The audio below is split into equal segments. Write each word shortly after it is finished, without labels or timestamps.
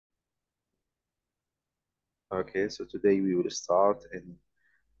Okay, so today we will start an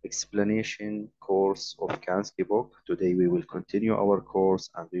explanation course of Kanski book. Today we will continue our course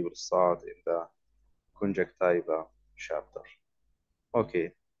and we will start in the conjunctiva chapter.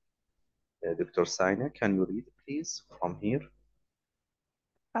 Okay, Dr. Saina, can you read please from here?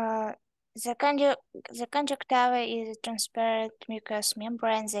 Uh, the, conju- the conjunctiva is a transparent mucous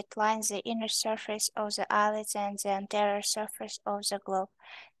membrane that lines the inner surface of the eyelids and the anterior surface of the globe,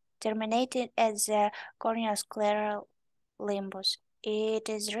 terminating at the corneoscleral limbus. It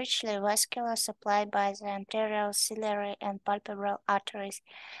is richly vascular, supplied by the anterior ciliary and palpebral arteries.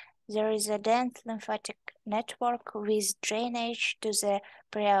 There is a dense lymphatic network with drainage to the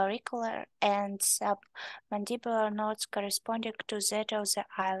preauricular and submandibular nodes corresponding to that of the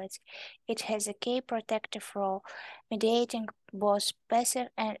eyelids. It has a key protective role, mediating both passive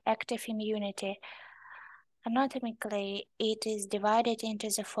and active immunity. Anatomically, it is divided into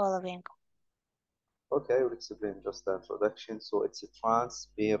the following. Okay, I will explain just the introduction. So it's a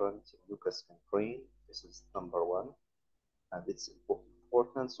transparent mucous membrane. This is number one, and it's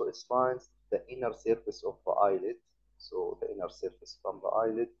important. So it lines the inner surface of the eyelid. So the inner surface from the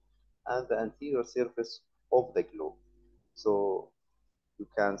eyelid and the anterior surface of the globe. So you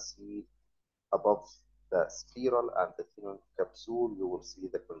can see above the scleral and the tenon capsule, you will see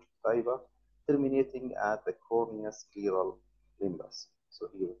the conjunctiva terminating at the cornea scleral limbus. So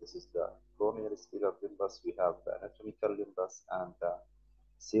here, this is the corneal scleral limbus. We have the anatomical limbus and the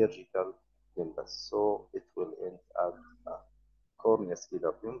surgical limbus. So it will end at the cornea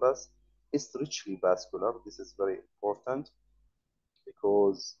scleral limbus. It's richly vascular. This is very important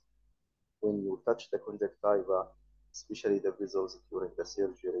because when you touch the conjunctiva, especially the vessels during the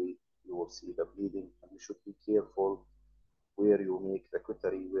surgery, you will see the bleeding, and you should be careful where you make the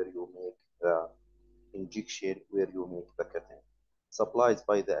cautery, where you make the injection, where you make the cutting. Supplied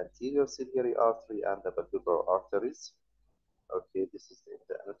by the anterior ciliary artery and the palpebral arteries. Okay, this is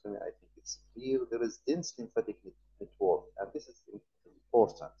the anatomy. I think it's clear. There is dense lymphatic network, and this is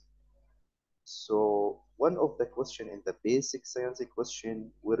important. So one of the question in the basic science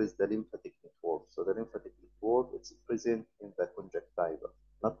question, where is the lymphatic network? So the lymphatic network is present in the conjunctiva,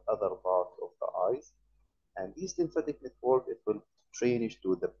 not other part of the eyes. And this lymphatic network, it will drainage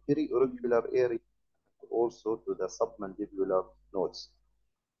to the periauricular area, also to the submandibular nodes.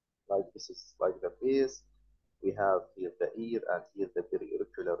 Like this is like the base. We have here the ear and here the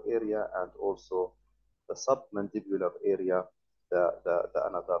periauricular area and also the submandibular area, the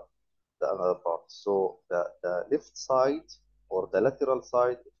another part. So the left side or the lateral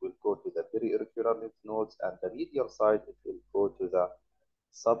side, it will go to the periauricular lymph nodes, and the medial side, it will go to the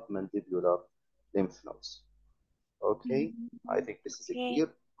submandibular lymph nodes. Okay, I think this is a Okay. clear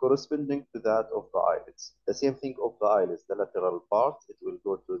corresponding to that of the eyelids. The same thing of the eyelids, the lateral part, it will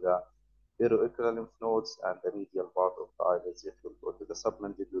go to the periauricular lymph nodes, and the medial part of the eyelids, it will go to the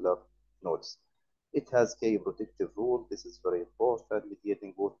submandibular nodes. It has key protective role. This is very important,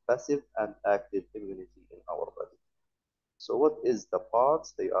 mediating both passive and active immunity in our body. So what is the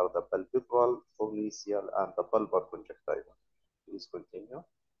parts? They are the palpebral, formicial, and the bulbar conjunctiva. Please continue.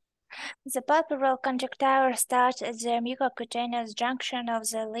 The palpebral conjunctiva starts at the mucocutaneous junction of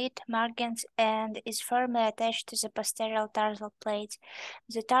the lid margins and is firmly attached to the posterior tarsal plates.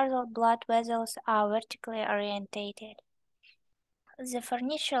 The tarsal blood vessels are vertically orientated. The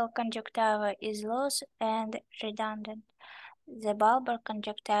fornicial conjunctiva is loose and redundant. The bulbar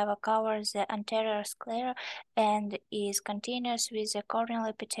conjunctiva covers the anterior sclera and is continuous with the corneal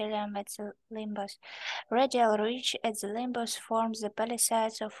epithelium at the limbus. Radial ridge at the limbus forms the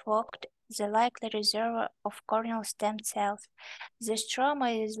palisades of Vogt, the likely reservoir of corneal stem cells. The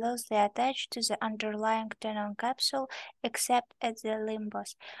stroma is loosely attached to the underlying tenon capsule, except at the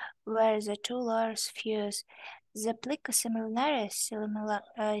limbus, where the two layers fuse. The plica semilunar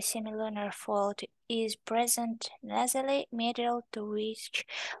fold is present nasally, medial to which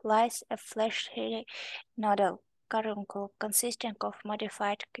lies a fleshy nodal carbuncle consisting of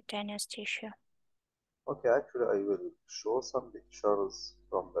modified cutaneous tissue. Okay, actually, I will show some pictures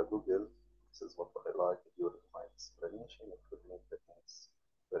from the Google. This is what I like during my explanation. It will make the things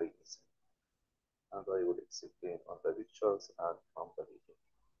very easy. And I will explain on the pictures and from the video.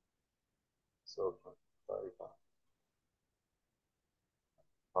 So,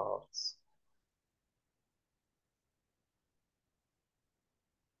 parts.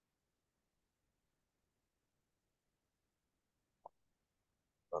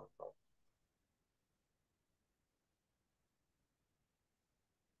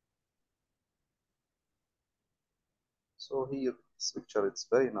 So here, this picture, it's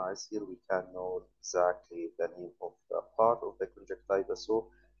very nice. Here we can know exactly the name of the part of the conjunctiva. So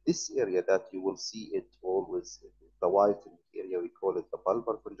This area that you will see it always, the whitening area, we call it the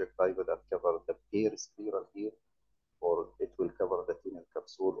bulbar conjunctiva that cover the bare sclera here, or it will cover the tunnel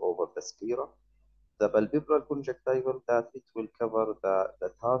capsule over the sclera. The palpebral conjunctival that it will cover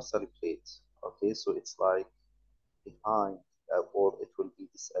the tarsal plate. Okay, so it's like behind, or it will be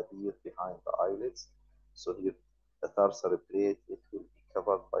disappear behind the eyelids. So here the tarsal plate, it will be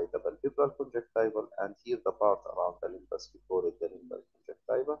covered by the palpebral conjunctival, and here the part around the limbus, we call it the limbal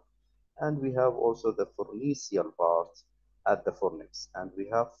conjunctiva. And we have also the fornicial part at the fornix, and we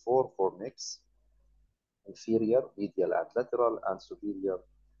have four fornix: inferior, medial, and lateral, and superior,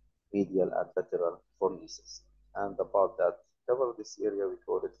 medial, and lateral fornices. And the part that cover this area, we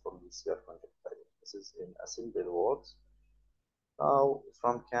call it fornicial conjunctiva. This is in a simple words. Now,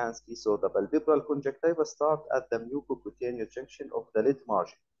 from Kanski, so the palpebral conjunctiva start at the mucocutaneous junction of the lid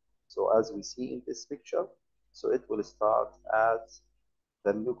margin. So as we see in this picture, so it will start at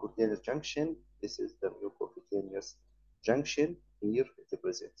the mucocutaneous junction. This is the mucocutaneous junction here. It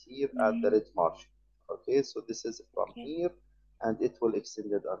present here at the Mm-hmm. lid margin. Okay, so this is from Okay. here, and it will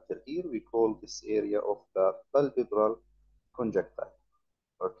extend it until here. We call this area of the palpebral conjunctiva.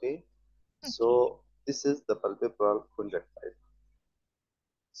 Okay, Okay. so this is the palpebral conjunctiva.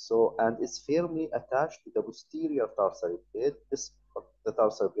 So, and it's firmly attached to the posterior tarsal plate. This the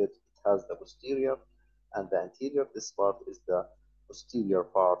tarsal plate, it has the posterior and the anterior. This part is the posterior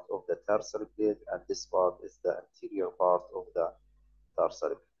part of the tarsal plate, and this part is the anterior part of the tarsal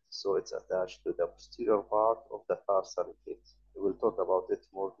plate. So it's attached to the posterior part of the tarsal plate. We will talk about it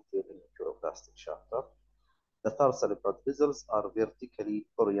more detail in the chiroplastic chapter. The tarsal blood vessels are vertically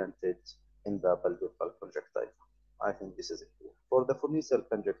oriented in the palpebral conjunctiva. I think this is clear. For the fornical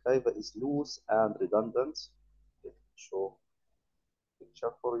conjunctiva is loose and redundant. Let me show a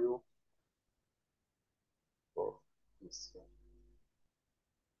picture for you. For this.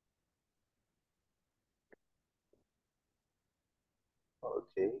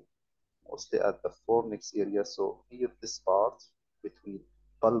 Okay, mostly at the fornix area. So here this part between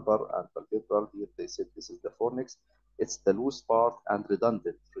bulbar and palpebral, here they said this is the fornix. It's the loose part and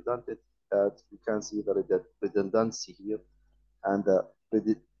redundant. Redundant, you can see the redundancy here, and the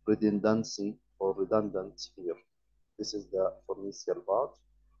redundancy or redundant here. This is the fornicial part,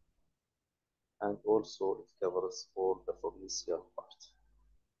 and also it covers all the fornicial part.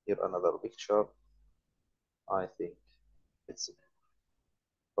 Here another picture. I think it's okay.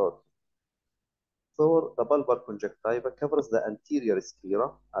 So the bulbar conjunctiva covers the anterior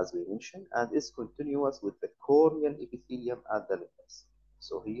sclera, as we mentioned, and is continuous with the corneal epithelium at the limbus.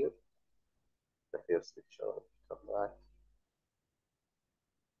 So here, the first picture, come back,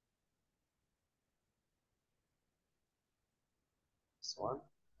 this one.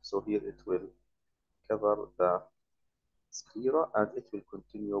 So here it will cover the sclera, and it will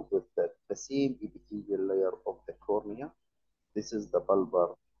continue with the same epithelial layer of the cornea. This is the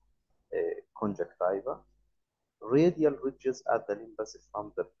bulbar conjunctiva. Radial ridges at the limbus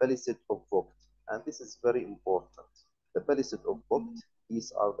from the palisade of Vogt, and this is very important. The palisade of Mm-hmm. Vogt,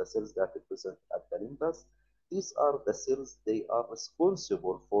 these are the cells that are present at the limbus. These are the cells, they are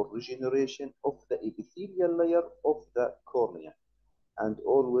responsible for regeneration of the epithelial layer of the cornea. And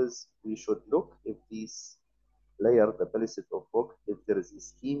always we should look if these layer the palisade of book. If there is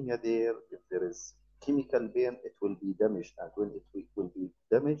ischemia there, if there is chemical pain, it will be damaged. And when it will be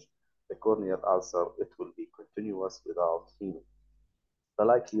damaged, the corneal ulcer, it will be continuous without healing. The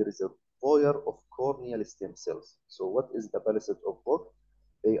likely reservoir of corneal stem cells. So what is the palisade of book?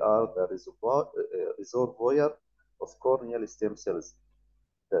 They are the reservoir of corneal stem cells.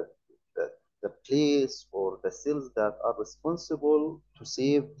 The, the, the place or the cells that are responsible to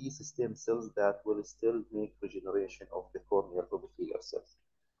save these stem cells that will still make regeneration of the corneal epithelial cells.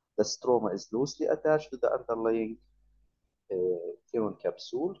 The stroma is loosely attached to the underlying tenon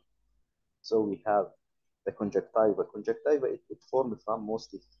capsule. So we have the conjunctiva. Conjunctiva, it forms from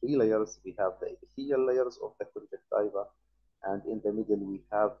mostly three layers. We have the epithelial layers of the conjunctiva, and in the middle we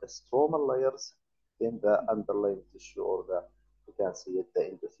have the stromal layers, then the underlying tissue, or the, you can see it, the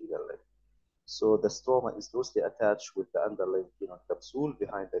endothelial layer. So the stroma is loosely attached with the underlying tenon capsule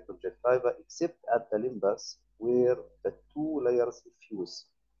behind the conjunctiva, except at the limbus where the two layers fuse.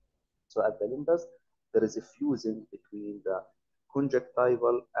 So at the limbus, there is a fusing between the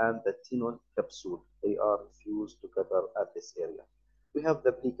conjunctival and the tenon capsule. They are fused together at this area. We have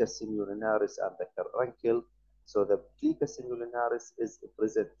the plica simulinaris and the caruncle. So the plica simulinaris is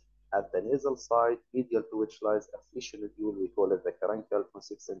present at the nasal side, medial to which lies a fish nodule. We call it the caruncle,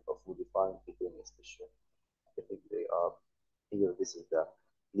 consistent of modifying cutaneous tissue. I think they are here. This is the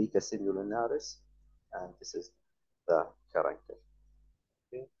plica simulinaris, and this is the caruncle.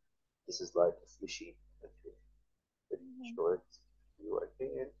 Okay. This is like a fleshy. Let me Mhm. show it to you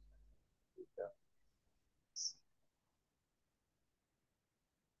again. You can see.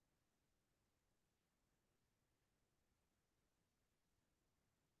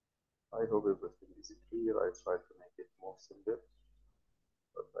 I hope everything is clear. I try to make it more simple,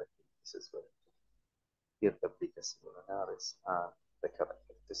 but I think this is very clear. Here the plica semilunaris and the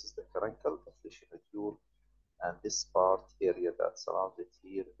caruncle. This is the caruncle, the fleshy nodule, and this part area that surrounded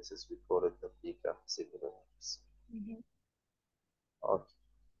here, this is we call it the plica semilunaris. Mhm. Okay,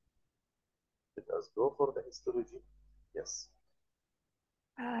 let us go for the histology. Yes.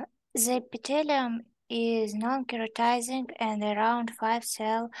 Uh, the epithelium is non-keratinizing and around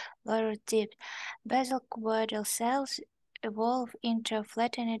 5-cell layer deep. Basal cuboidal cells evolve into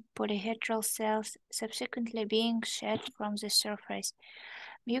flattened polyhedral cells, subsequently being shed from the surface.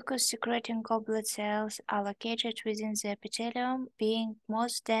 Mucus-secreting goblet cells are located within the epithelium, being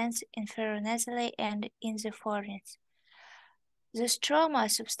most dense inferinasally and in the pharynx. The stroma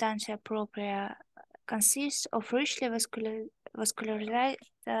substantia propria consists of richly vascularized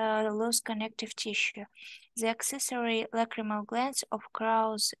loose connective tissue. The accessory lacrimal glands of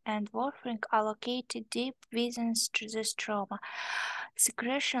Krause and Wolfring are located deep within the stroma.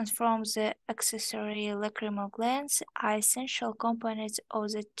 Secretions from the accessory lacrimal glands are essential components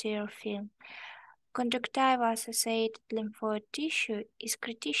of the tear film. Conjunctiva-associated lymphoid tissue is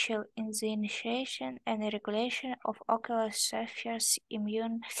critical in the initiation and regulation of ocular surface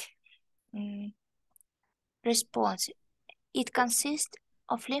immune mm, response. It Yes. consists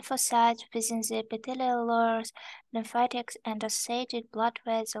of lymphocytes within the epithelial layers, lymphatics, and associated blood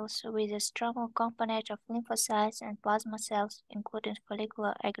vessels with a stromal component of lymphocytes and plasma cells, including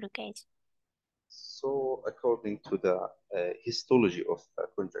follicular aggregates. So, according to the histology of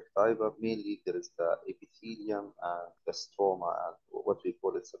conjunctiva, mainly there is the epithelium and the stroma and what we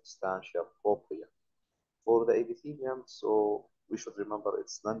call it substantia propria. For the epithelium, so we should remember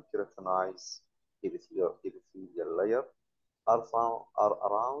it's non-keratinized epithelial layer are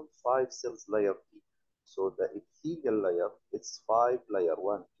around 5 cells layer deep. So the epithelial layer, it's 5 layer,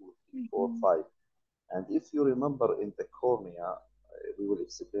 one, two, three, four, Mhm. five. And if you remember in the cornea, we will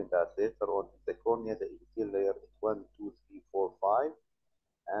explain that later on. In the cornea, the epithelial layer is one, two, three, four, five.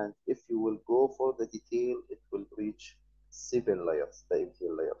 And if you will go for the detail, it will reach 7 layers, the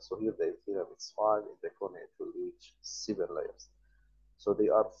epithelial layer. So here the epithelium is five, in the cornea it will reach 7 layers. So they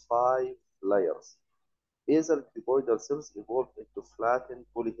are 5 layers. Basal cuboidal cells evolve into flattened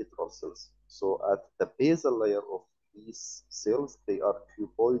polyhedral cells. So at the basal layer of these cells, they are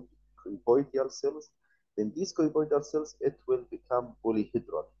cuboidal cells. Then these cuboidal cells, it will become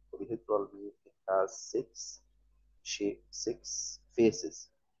polyhedral. Polyhedral means it has six faces.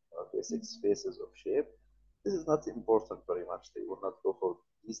 Okay, six Mhm. faces of shape. This is not important very much. They will not go for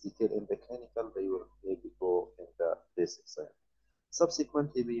this detail in the clinical. They will maybe go in the basic science.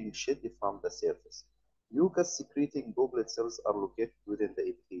 Subsequently being shed from the surface. Mucus secreting goblet cells are located within the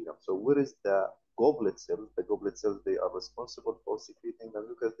epithelium. So where is the goblet cells? The goblet cells, they are responsible for secreting the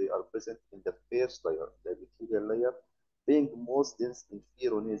mucus. They are present in the first layer, the epithelial layer, being most dense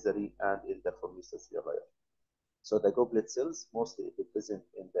inferonasally and in the formicocele layer. So the goblet cells mostly present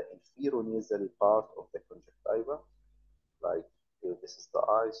in the inferonasal part of the conjunctiva, like this is the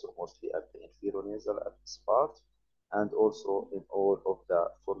eye, so mostly at the inferonasal at this part, and also in all of the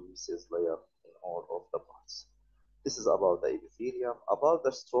formices layer in all of the parts. This is about the epithelium. About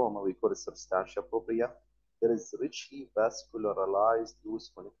the stroma, we call it substantia propria. There is richly vascularized loose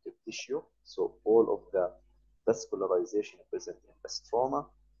connective tissue, so all of the vascularization present in the stroma,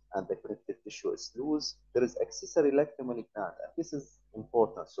 and the connective tissue is loose. There is accessory lacrimal gland, and this is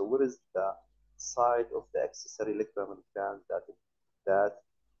important. So, where is the side of the accessory lacrimal gland that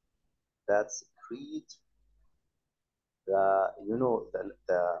that secrete the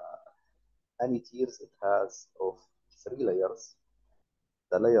any tears it has of 3 layers.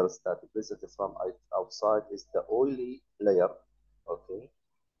 The layers that is visited from outside is the oily layer. Okay.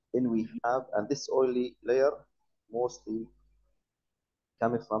 Then we have, and this oily layer mostly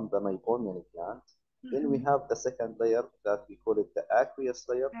coming from the meibomian gland. Then we Mhm. have the second layer that we call it the aqueous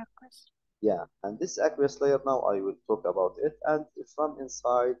layer. Mucus. Yeah, and this aqueous layer now I will talk about it. And from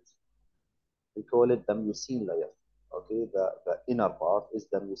inside we call it the mucin layer. Okay, the inner part is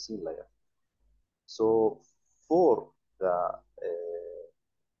the mucin layer. So for the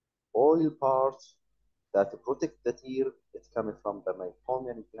oil parts that protect the tear, it's coming from the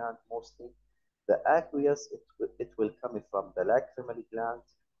meibomian gland mostly. The aqueous, it will come from the lacrimal gland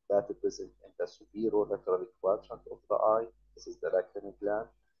that is present in the superolateral quadrant of the eye. This is the lacrimal gland,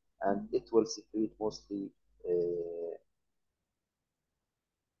 and Mhm. it will secrete mostly uh,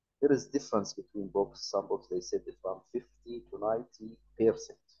 There is difference between books. Some books they said from 50 to 90%.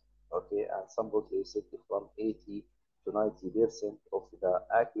 Okay, and some books they said from 80 to 90% of the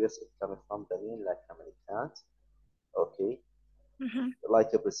aqueous it coming from the main lacrimal gland. Okay, Mm-hmm.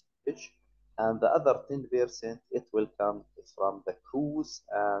 like a percentage, and the other 10% it will come from the Cruz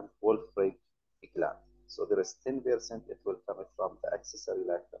and Wolfram gland. So there is 10% it will come from the accessory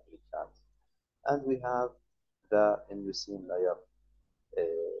lacrimal gland, and we have the mucin layer,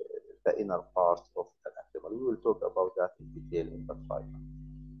 the inner part of the lacrimal. We will talk about that in detail in the trial.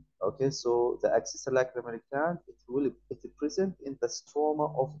 Okay, so the axis lacrimal gland, it present in the stroma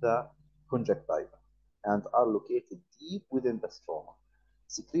of the conjunctiva and are located deep within the stroma.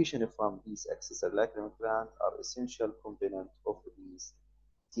 Secretion from these axis lacrimal gland are essential component of these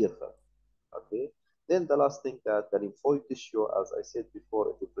tear film. Okay, then the last thing that the lymphoid tissue, as I said before,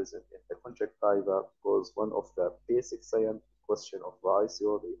 it is present in the conjunctiva because one of the basic science question of the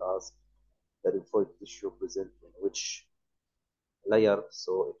ICO they ask the lymphoid tissue present in which layer,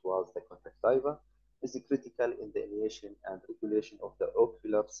 so it was the conjunctiva, is critical in the initiation and regulation of the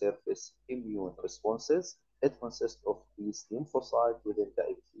ocular surface immune responses. It consists of these lymphocytes within the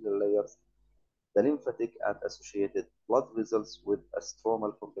epithelial layers, the lymphatic and associated blood vessels with a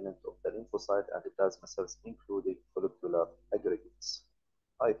stromal component of the lymphocyte and plasma cells, including follicular aggregates.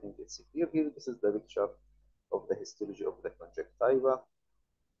 I think it's clear here. This is the picture of the histology of the conjunctiva.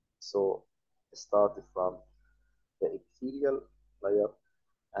 So start from the epithelial layer,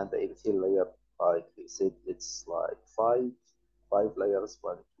 and the epithelial layer, like they said, it's like five layers,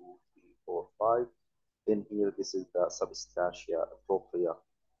 one, two, three, four, five. Then here, this is the substantia propria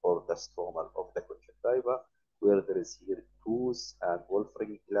or the stromal of the conjunctiva, where there is here Cruz and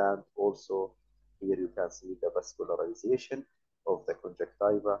Wolfram gland. Also, here you can see the vascularization of the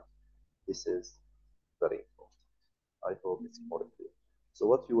conjunctiva. This is very important. I hope it's more clear. So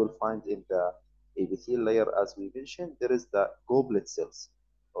what you will find in the epithelial layer, as we mentioned, there is the goblet cells.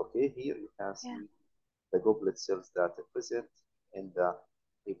 Okay, here you can Yeah. see the goblet cells that are present in the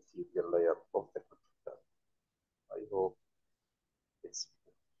epithelial layer of the conjunctiva. I hope it's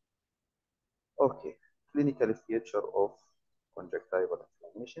okay. Clinical feature of conjunctival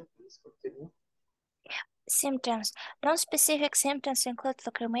inflammation. Please continue. Symptoms. Non-specific symptoms include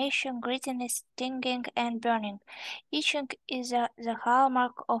lacrimation, grittiness, stinging, and burning. Itching is the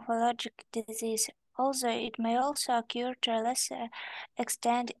hallmark of allergic disease, although it may also occur to a lesser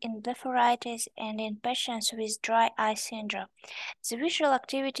extent in blepharitis and in patients with dry eye syndrome. The visual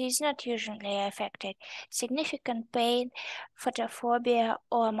activity is not usually affected. Significant pain, photophobia,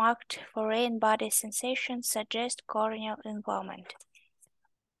 or marked foreign body sensations suggest corneal involvement.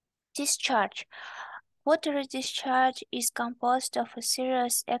 Discharge. Watery discharge is composed of a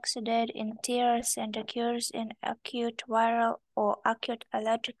serious exudate in tears and occurs in acute viral or acute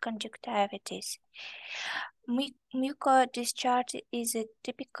allergic conjunctivitis. Mucodischarge is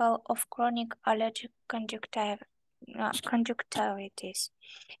typical of chronic allergic conjunctivitis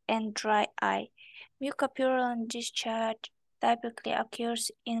and dry eye. Mucopurulent discharge typically occurs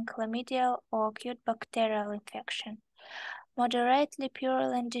in chlamydial or acute bacterial infection. Moderately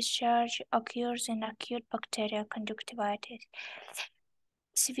purulent discharge occurs in acute bacterial conjunctivitis.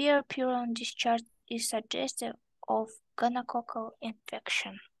 Severe purulent discharge is suggestive of gonococcal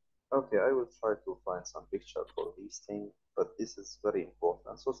infection. Okay, I will try to find some picture for these things, but this is very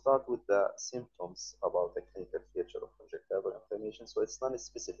important. So start with the symptoms about the clinical feature of conjunctival inflammation. So it's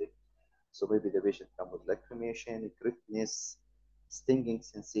non-specific. So maybe the patient come with lacrimation, grittiness, stinging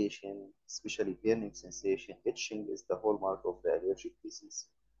sensation, especially burning sensation. Itching is the hallmark of the allergic disease.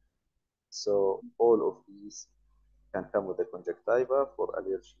 So all of these can come with the conjunctiva for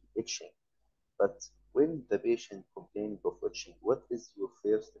allergy itching. But when the patient complaining of itching, what is your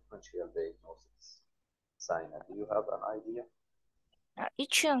first differential diagnosis? Sina, do you have an idea?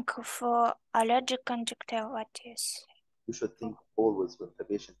 Itching for allergic conjunctivitis. You should think always when the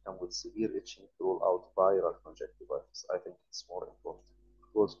patient comes with severe itching to rule out viral conjunctivitis. I think it's more important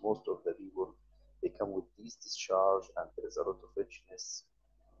because most of the people they come with these discharge and there is a lot of itchiness.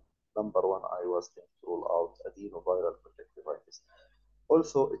 Number one, I was thinking to rule out adenoviral conjunctivitis.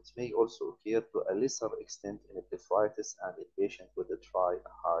 Also, it may also occur to a lesser extent in blepharitis and in patients with a dry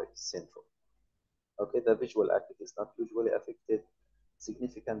eye syndrome. Okay, the visual acuity is not usually affected.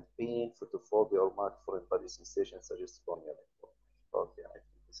 Significant pain, photophobia, or marked foreign body sensation suggests corneal involvement. Okay, I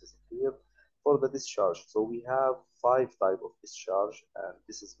think this is clear. For the discharge, so we have five types of discharge, and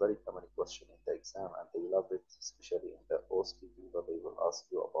this is very common question in the exam, and they love it, especially in the OSPD, where they will ask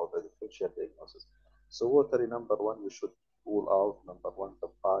you about the differential diagnosis. So watery, number one, you should rule out number one the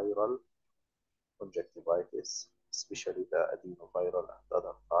viral conjunctivitis, especially the adenoviral and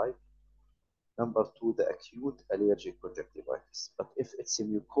other type. Number two, the acute allergic conjunctivitis. But if it's a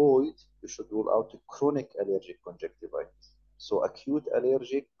mucoid, you should rule out chronic allergic conjunctivitis. So acute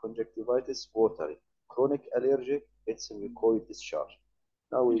allergic conjunctivitis, watery. Chronic allergic, it's a mucoid discharge.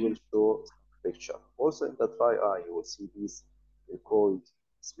 Now we will Mhm. show picture. Also in the dry eye, you will see these mucoid,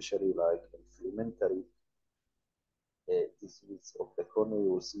 especially like inflammatory disease of the cornea.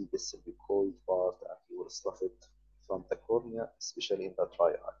 You will see this mucoid part and you will stuff it from the cornea, especially in the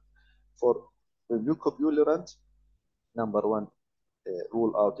dry eye. For the mucopurulent, number one,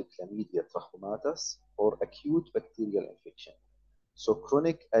 rule out the chlamydia trachomatis or acute bacterial infection. So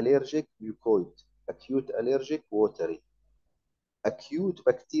chronic allergic mucoid, acute allergic watery, acute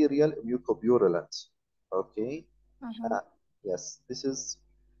bacterial mucopurulent. Okay, Mhm. uh, yes, this is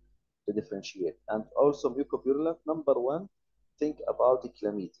to differentiate. And also mucopurulent, number one, think about the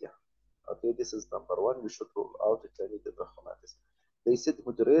chlamydia. Okay, this is number one. We should rule out the chlamydia trachomatis. They said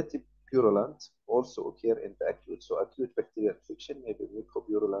moderate purulent also occur in the acute. So acute bacterial infection may be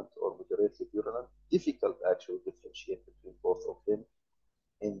mucopurulent or moderately purulent. Difficult actually differentiate between both of them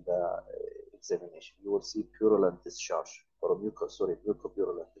in the examination. You will see purulent discharge or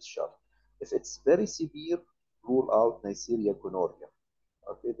mucopurulent discharge. If it's very severe, rule out Neisseria gonorrhea.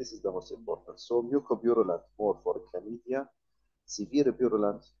 Okay, this is the most important. So mucopurulent more for chlamydia, severe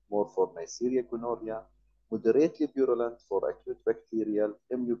purulent more for Neisseria gonorrhea, moderately purulent for acute bacterial,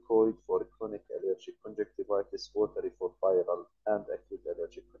 mucoid for chronic allergic conjunctivitis, watery for viral and acute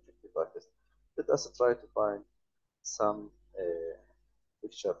allergic conjunctivitis. Let us try to find some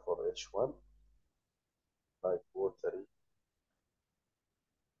picture for each one, like watery,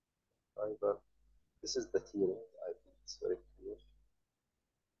 fiber. This is the tearing. I think it's very clear.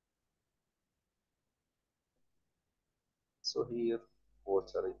 So here,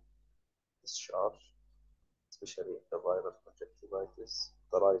 watery discharge, especially in the viral conjunctivitis.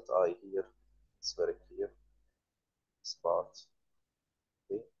 The right eye here is very clear, this part.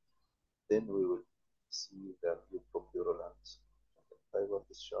 Okay. Then we will see the mucopurulent conjunctival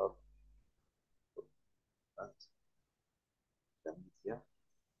discharge and chlamydia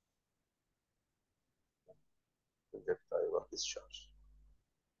conjunctival discharge.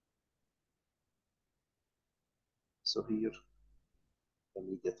 So here,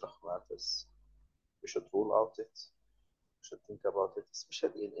 chlamydia trachomatis, we should rule out it. We should think about it,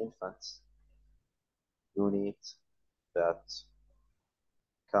 especially in infants. You need that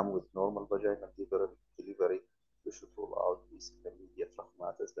come with normal vaginal delivery. You should rule out these chlamydia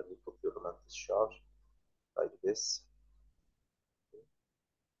trachomatis, the mucopurulent discharge, like this.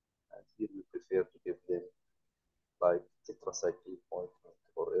 And here we prefer to give them like tetracycline ointment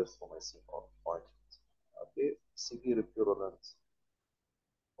or erythromycin ointment. Okay, severe purulent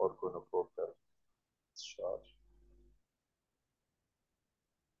or gonococcal discharge.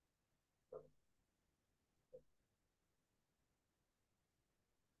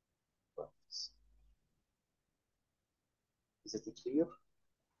 Is it clear?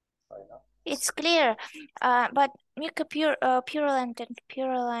 I know. It's clear, but purulent and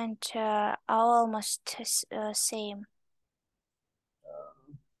purulent are almost same.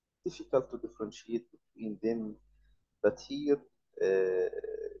 Difficult to differentiate between them, but here uh,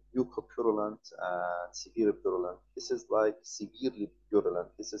 mucopurulent and severe purulent. This is like severely purulent.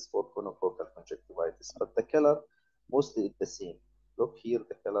 This is for gonococcal conjunctivitis, but the color mostly is the same. Look here,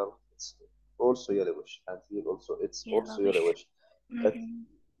 the color it's also yellowish, and here also it's also Yellowish. yellowish. But Mm-hmm.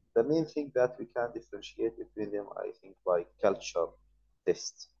 the main thing that we can differentiate between them, I think, by culture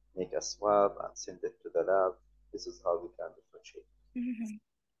test. Make a swab and send it to the lab. This is how we can differentiate. Mm-hmm.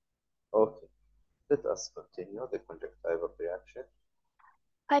 Okay, let us continue the conjunctival reaction.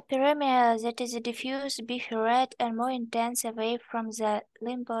 Hyperemia, that is a diffuse, beefy red and more intense away from the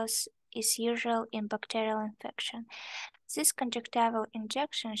limbus, is usual in bacterial infection. This conjunctival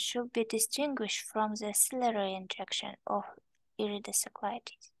injection should be distinguished from the ciliary injection of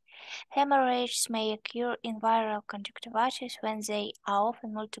iridocyclitis. Hemorrhages may occur in viral conjunctivitis when they are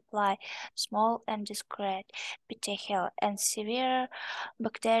often multiply, small and discrete, petechial, and severe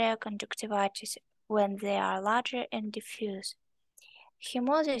bacterial conjunctivitis when they are larger and diffuse.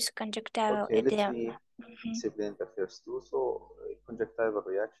 Hemosis conjunctival Okay, let edema. me Mhm. explain the first two. So, conjunctival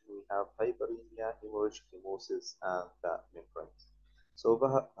reaction, we have hyperemia, hemorrhagic hemosis, and the membranes. So,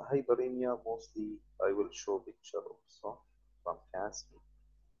 the hyperemia, mostly, I will show picture also from kanski.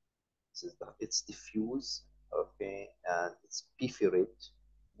 This is it's diffuse, okay, and it's bifurate,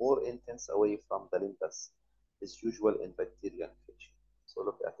 more intense away from the limbus. Is usual in bacterial infection. So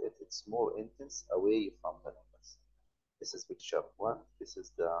look at it, it's more intense away from the limbus. This is picture one. This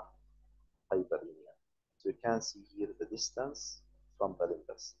is the hyperemia. So you can see here the distance from the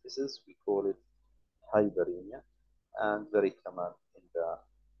limbus. This is, we call it hyperemia, and very common in the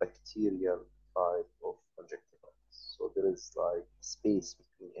bacterial type of conjunctivitis. So there is like space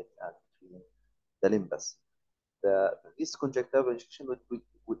between it and between the limbus. This conjunctival injection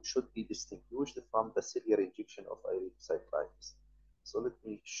should be distinguished from the ciliary injection of iridocyclitis. So let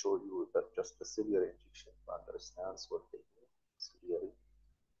me show you that just the ciliary injection to understand what they mean. Ciliary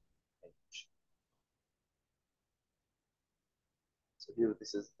injection. So here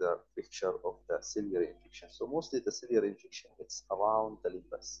this is the picture of the ciliary injection. So mostly the ciliary injection, it's around the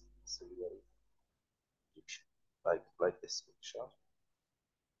limbus. Ciliary injection, like this picture.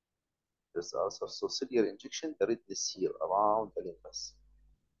 There's also so ciliary injection, the redness here around the limbus.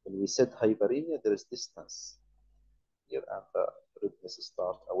 When we said hyperemia, there is distance here, and the redness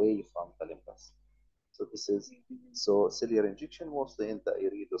start away from the limbus. So this is so ciliary injection mostly in the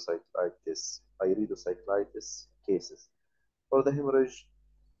iridocyclitis cases. For the hemorrhage,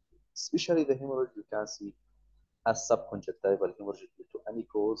 especially the hemorrhage, you can see as subconjunctival hemorrhage due to any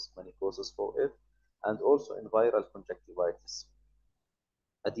cause, many causes for it, and also in viral conjunctivitis.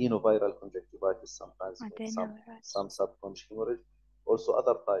 Adenoviral conjunctivitis sometimes means some subconj hemorrhage. Also,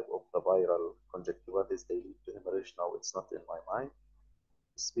 other type of the viral conjunctivitis they lead to hemorrhage. Now it's not in my mind,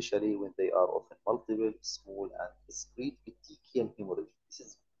 especially when they are often multiple, small, and discrete petechial hemorrhage. This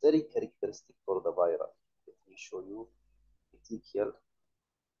is very characteristic for the viral. Let me show you petechial.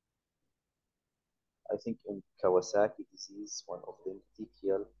 I think in Kawasaki disease, one of them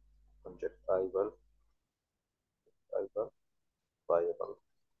petechial conjunctival viral.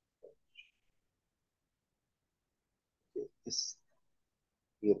 Okay, this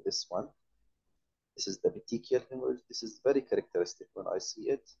here, this one. This is the petechial hemorrhage. This is very characteristic. When I see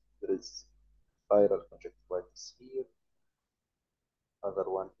it, there is viral conjunctivitis here, other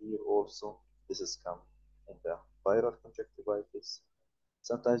one here also. This is come in the viral conjunctivitis.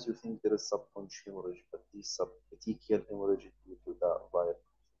 Sometimes you think there is subconj hemorrhage, but these subpetechial hemorrhage is due to the viral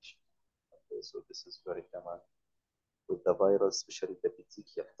infection. Okay, so this is very common with the viral, especially the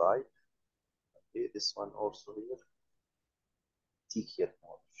petechial type. Okay, this one also here, petechial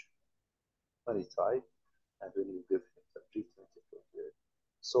hemorrhage, very type, and when you give him the treatment, it will be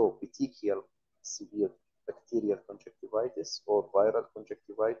so petechial severe bacterial conjunctivitis or viral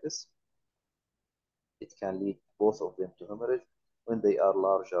conjunctivitis. It can lead both of them to hemorrhage when they are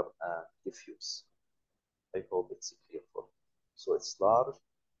larger and diffuse. I hope it's clear for you. So it's large,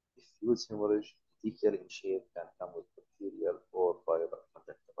 diffuse hemorrhage, petechial in shape, can come with bacterial or viral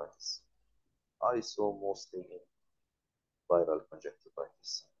conjunctivitis. I saw mostly in viral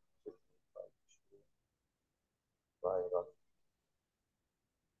conjunctivitis. Viral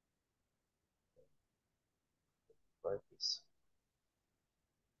conjunctivitis.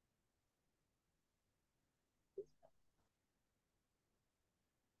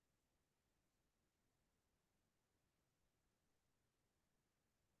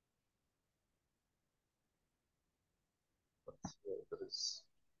 But here there is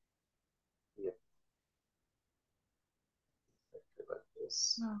here exactly like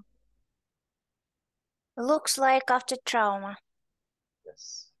this. Oh. Looks like after trauma.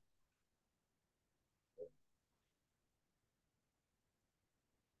 Yes.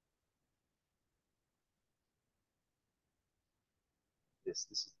 Yes,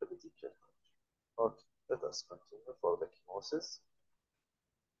 this is the petechial. Okay, let us continue for the chemosis.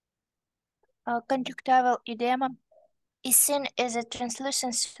 Conjunctival edema is seen as a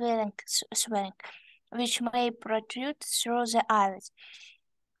translucent swelling, which may protrude through the eyelids.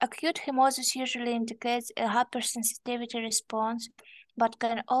 Acute hemosis usually indicates a hypersensitivity response, but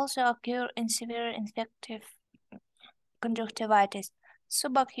can also occur in severe infective conjunctivitis.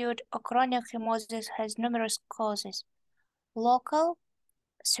 Subacute or chronic hemosis has numerous causes. Local,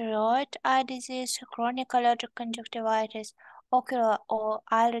 thyroid eye disease, chronic allergic conjunctivitis, ocular or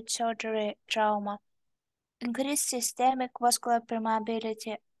eyelid surgery trauma, increased systemic vascular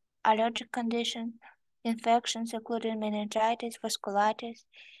permeability, allergic conditions, infections including meningitis, vasculitis,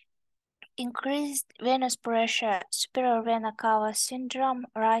 increased venous pressure, superior vena cava syndrome,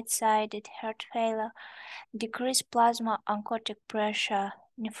 right-sided heart failure, decreased plasma oncotic pressure,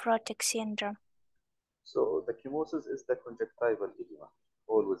 nephrotic syndrome. So the chemosis is the conjunctival edema.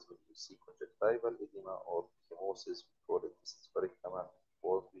 Always when you see conjunctival edema or chemosis, we call it, this is very common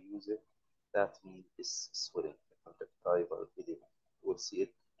word we use it. That means this swelling, the conjunctival edema. You will see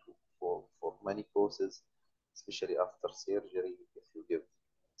it for many causes, especially after surgery. If you give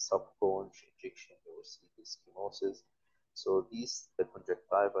subconj injection, you will see this chemosis. So these the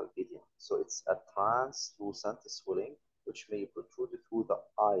conjunctival edema. So it's a translucent swelling which may protrude through the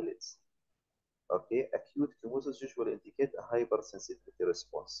eyelids. Okay, acute chemosis usually indicate a hypersensitivity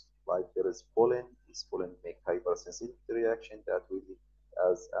response, like there is pollen This pollen make hypersensitivity reaction that will lead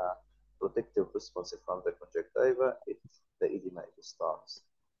as a protective response from the conjunctiva if the edema it starts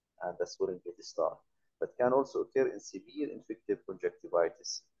and the swelling it starts. But can also occur in severe infective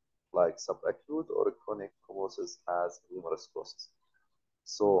conjunctivitis like subacute or chronic commosis as numerous causes.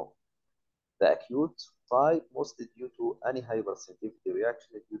 So the acute type mostly due to any hypersensitivity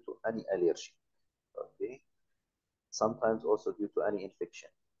reaction due to any allergy. Okay, sometimes also due to any infection.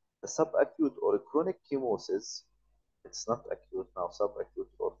 The subacute or chronic chemosis, it's not acute now, subacute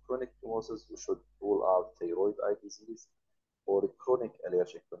or chronic chemosis, we should rule out thyroid eye disease or chronic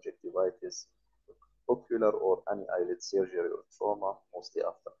allergic conjunctivitis, ocular or any eyelid surgery or trauma, mostly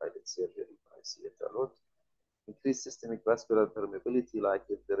after eyelid surgery, I see it a lot. Increased systemic vascular permeability, like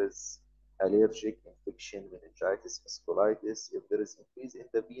if there is allergic infection, meningitis, vasculitis, if there is increase in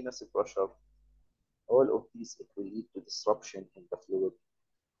the venous pressure, all of these it will lead to disruption in the fluid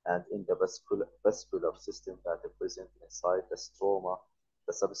and in the vascular system that is present inside the stroma,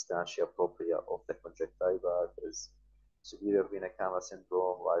 the substantia propria of the conjunctiva. There is superior vena cava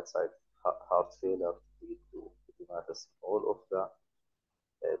syndrome, right side heart failure lead to edematous. All of the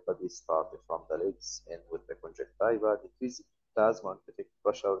body started from the legs and with the conjunctiva, decreased plasma and peak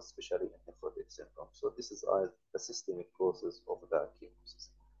pressure, especially in nephrotic syndrome. So this is the systemic causes of the chemosis.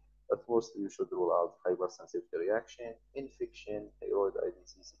 But mostly you should rule out hypersensitivity reaction, infection, thyroid eye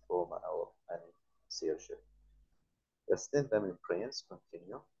disease, trauma, or any surgery. Yes, then the membranes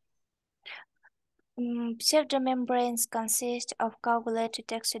continue. Pseudomembranes consist of coagulated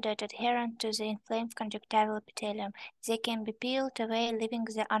exudate adherent to the inflamed conjunctival epithelium. They can be peeled away, leaving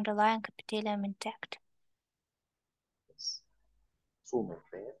the underlying epithelium intact. Yes. True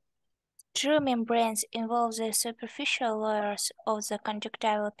membrane. True membranes involve the superficial layers of the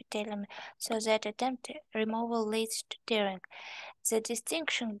conjunctival epithelium, so that attempt removal leads to tearing. The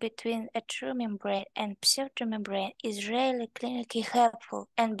distinction between a true membrane and pseudomembrane is rarely clinically helpful,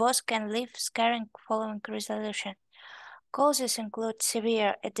 and both can leave scarring following resolution. Causes include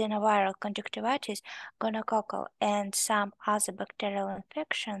severe adenoviral conjunctivitis, gonococcal, and some other bacterial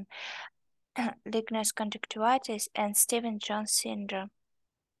infection, lignous conjunctivitis, and Stevens-Jones syndrome.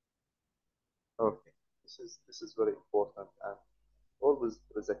 Okay, this is very important, and always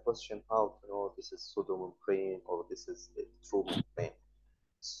there is a question how to know this is pseudomembrane or this is a true membrane.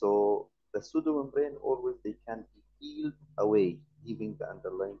 So the pseudomembrane always they can be peeled away, leaving the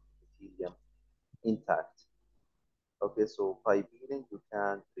underlying epithelium intact. Okay, so by peeling you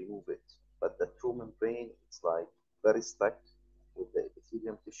can remove it, but the true membrane it's like very stuck with the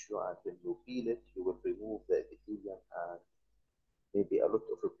epithelium tissue, and when you peel it, you will remove the epithelium and maybe a lot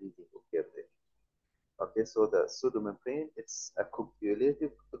of bleeding occur there. Okay, so the pseudomembrane, it's a coagulative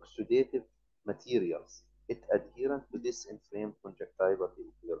oxidative materials. It adherent to this inflamed conjunctival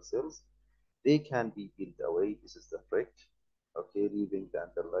epithelial cells. They can be peeled away. This is the trick. Okay, leaving the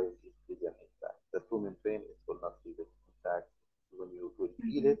underlying epithelium intact. The true membrane, it will not leave it intact. When you will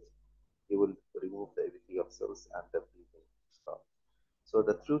peel Mhm. it, you will remove the epithelial cells and the bleeding starts. So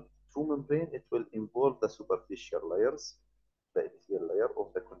the true membrane, it will involve the superficial layers, the epithelial layer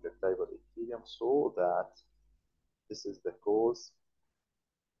of the conjunctival epithelium, so that this is the cause.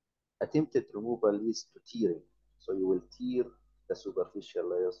 Attempted removal leads to tearing. So you will tear the superficial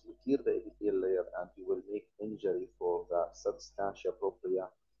layers, you tear the epithelial layer, and you will make injury for the substantia propria,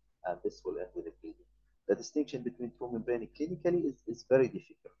 and this will end with a bleeding. The distinction between true membrane clinically is very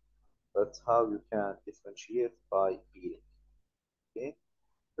difficult. That's how you can differentiate by peeling. Okay,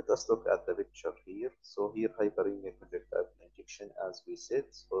 let us look at the picture here. So here hyperemia conjunctival injection, as we said.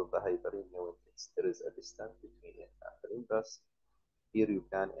 So the hyperemia, when there is a distance between it and the limbus. Here you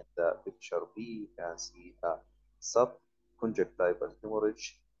can, in the picture B, you can see a subconjunctival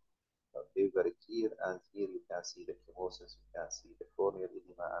hemorrhage, okay, very clear. And here you can see the chemosis, you can see the corneal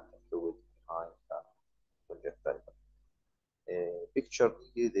edema and the fluid behind the conjunctival. Picture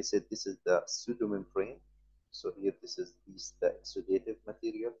here, they said this is the pseudomembrane. So here this is the exudative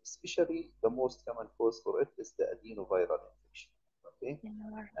material, especially the most common cause for it is the adenoviral infection. Okay,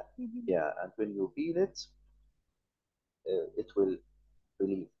 Mhm. yeah, and when you peel it, it will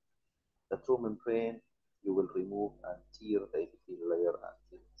relieve. The true membrane you will remove and tear the epithelial layer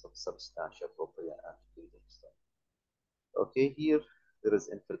and some substantia propria and bleeding stuff. Okay, here there is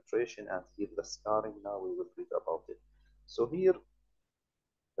infiltration and here the scarring. Now we will read about it. So here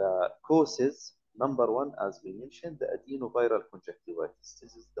the causes, number one, as we mentioned, the adenoviral conjunctivitis.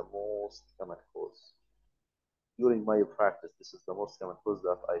 This is the most common cause. During my practice, this is the most common cause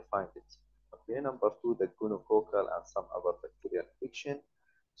that I find it. Okay, number two, the gonococcal and some other bacterial infection.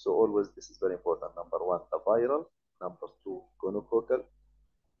 So always this is very important. Number one, the viral. Number two, gonococcal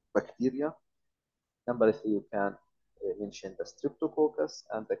bacteria. Number three, you can mention the streptococcus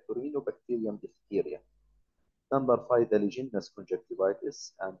and the corynebacterium diphtheria. Number five, the Legionnaires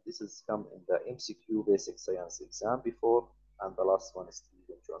conjunctivitis, and this has come in the MCQ basic science exam before, and the last one is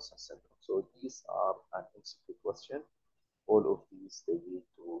Stevens-Johnson syndrome. So these are an MCQ question. All of these they lead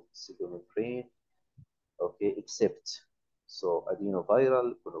to pseudomembrane, okay, except so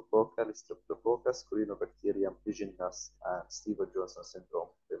adenoviral, gonococcal, streptococcus, corynebacterium, Legionnaires, and Stevens-Johnson syndrome.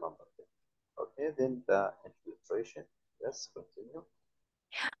 Remember them. Okay, then the infiltration. Yes, continue.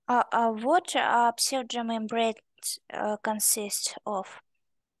 What pseudomembranes consist of?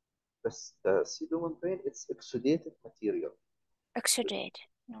 The pseudomembrane, it's exudative material. Exudate.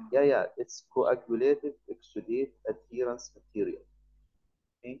 No. Yeah, it's coagulative exudate adherence material.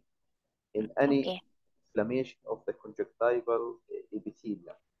 Okay? In any Okay. inflammation of the conjunctival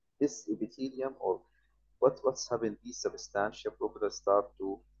epithelium. This epithelium, or what's happened, these substantia propria start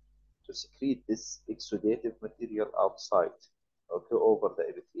to secrete this exudative material outside, okay, over the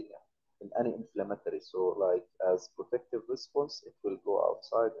epithelium in any inflammatory. So, like as protective response, it will go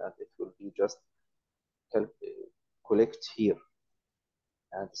outside and it will be just collect here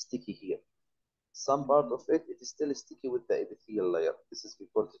and sticky here. Some part Mhm. of it is still sticky with the epithelial layer. This is we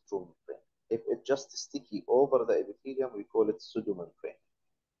call it true membrane. If it's just sticky over the epithelium, we call it pseudomembrane.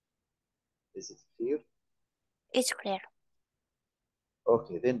 Is it clear? It's clear.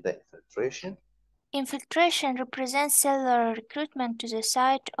 Okay, then the infiltration. Infiltration represents cellular recruitment to the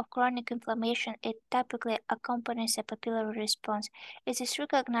site of chronic inflammation. It typically accompanies a papillary response. It is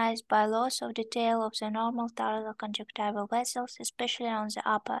recognized by loss of detail of the normal tarsal conjunctival vessels, especially on the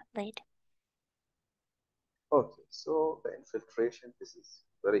upper lid. Okay, so the infiltration, this is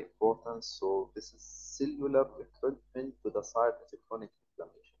very important. So this is cellular recruitment to the site of chronic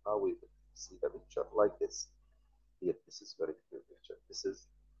inflammation. Now we will see the picture like this. Here, this is very clear picture. This is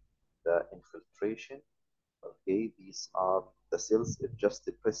the infiltration. Okay, these are the cells just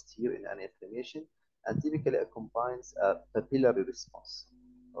depressed here in an inflammation, and typically accompanies a papillary response.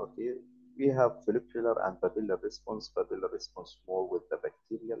 Okay, we have follicular and papillary response. Papillary response more with the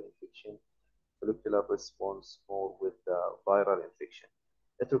bacterial infection, follicular response more with the viral infection.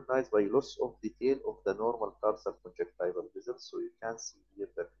 It recognized by loss of detail of the normal tarsal conjunctival vessels. So you can see here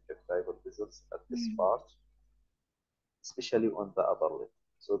the conjunctival vessels at this Mm. part, especially on the upper lip.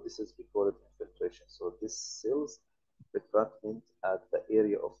 So this is we call it infiltration. So this cells recruitment at the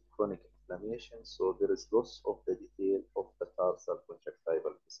area of chronic inflammation. So there is loss of the detail of the tarsal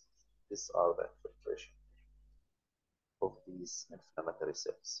conjunctival vessels. These are the infiltration of these inflammatory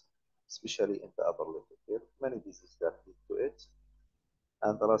cells, especially in the upper lip. Here, many diseases that lead to it.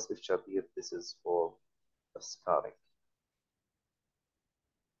 And the last picture here, this is for the scarring.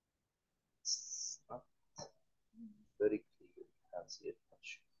 It's not very clear. You can't see it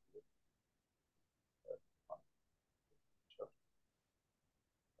much.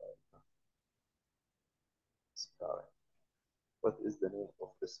 Scarring. What is the name of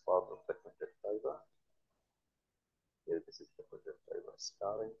this part of the conjunctiva? Here, this is the conjunctiva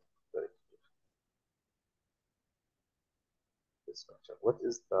scarring. Very clear. This picture. What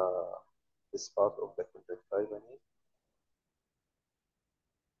is this part of the conjunctiva name?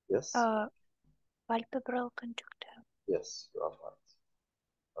 Yes, Uh, Palpebral conjunctiva. yes, you are right.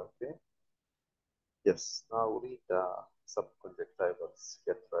 Okay. Yes. Now read the subconjunctival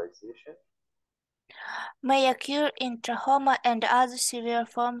cicatrization. May occur in trachoma and other severe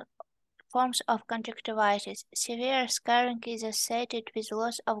forms of conjunctivitis. Severe scarring is associated with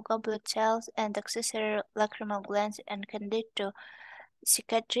loss of goblet cells and accessory lacrimal glands and can lead to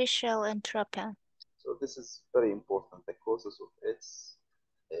cicatricial entropy. So this is very important. The causes of its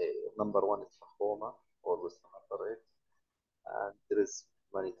number one is trachoma, always remember it. And there is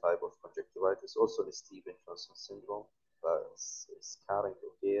many type of conjunctivitis. Also the Stevens-Johnson syndrome, scarring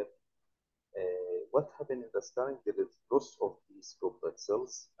of hair. What happened in the scarring? There is loss of these goblet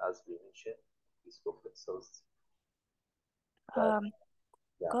cells, as we mentioned. These goblet cells that, Um,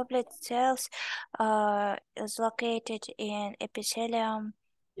 yeah, Goblet cells is located in epithelium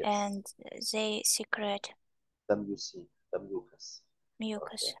yes, and they secrete the mucin, the mucus.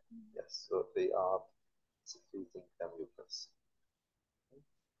 mucus. Okay, yes, so they are secreting the mucus.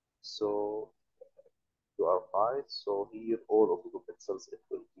 So you are right. So here, all of the pixels it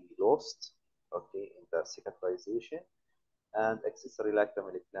will be lost, okay, in the cicatrization, and accessory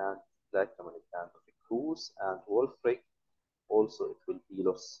lacrimal gland of the cruise and Wolfric also it will be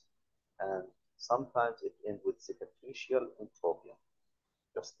lost, and sometimes it ends with cicatricial entropion.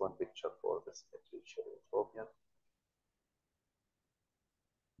 Just one picture for the cicatricial entropion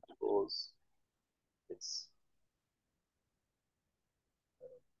because it's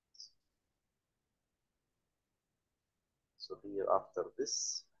So here after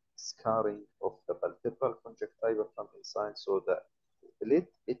this scarring of the palpebral conjunctiva from inside, so the lid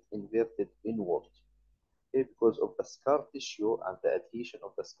it inverted inward. Okay, because of the scar tissue and the adhesion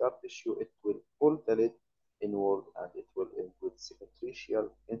of the scar tissue, it will pull the lid inward and it will end with cicatricial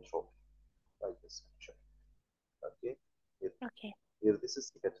entropy, like this picture. Okay, here, Okay. here this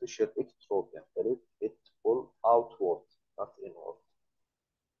is cicatricial ectropy, and the lid it pull outward, not inward.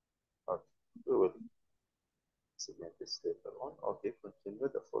 Okay, we will explain this later on. Okay, continue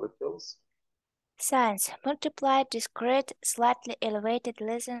the follicles. Signs: multiplied, discrete, slightly elevated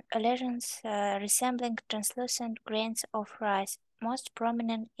lesions resembling translucent grains of rice, most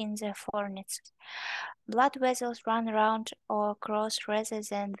prominent in the fornix. Blood vessels run around or cross rather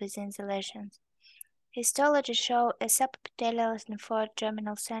than within the lesions. Histology show a subepithelial lymphoid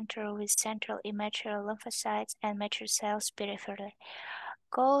germinal center with central immature lymphocytes and mature cells peripherally.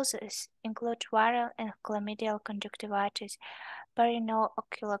 Causes include viral and chlamydial conjunctivitis,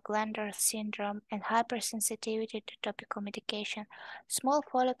 perino-oculoglandar syndrome, and hypersensitivity to topical medication. Small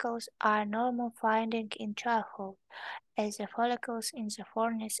follicles are normal finding in childhood, as the follicles in the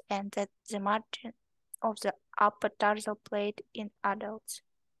fornix and at the margin of the upper tarsal plate in adults.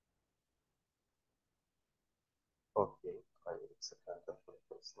 Okay, I will explain the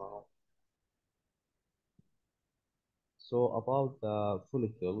follicles now. So about the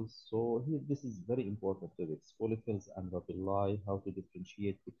follicles, so here this is very important topics, follicles and papillae, how to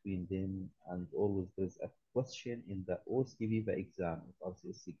differentiate between them, and always there's a question in the OSCE exam of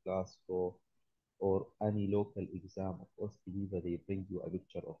RCSC class or any local exam of OSCE, they bring you a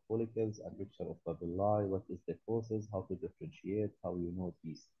picture of follicles and picture of papillae, what is the causes, how to differentiate, how you know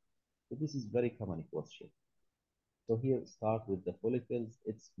these. So this is very common question. So here start with the follicles,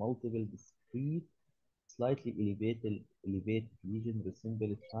 it's multiple discrete slightly elevated lesion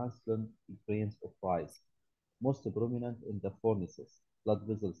resemble translucent grains of rice, most prominent in the fornices. Blood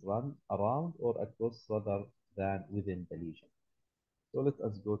vessels run around or across rather than within the lesion. So let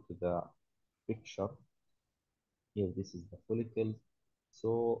us go to the picture. Here, this is the follicle.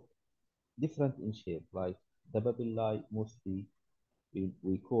 So different in shape, like the papillae mostly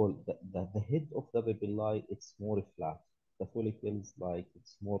we call the head of the papillae, it's more flat. The follicles, like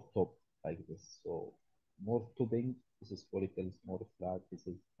it's more top, like this. So more topping, this is follicles, more flat, this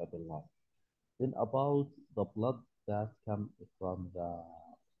is papillae. Then about the blood that comes from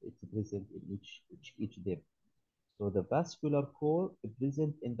it's present in each dip. So the vascular core is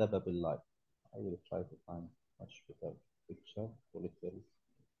present in the papillae. I will try to find much better picture. Follicles,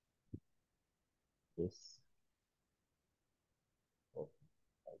 this, okay,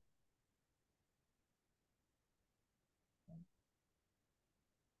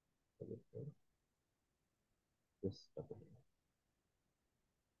 follicle, this papillae.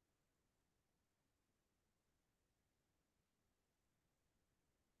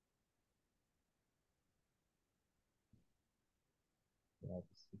 Yeah,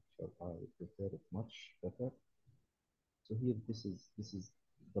 this picture I prefer it much better. So here this is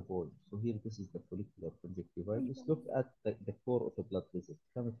the ball. So here this is the follicular conjunctivitis. Look at the core of the blood vessel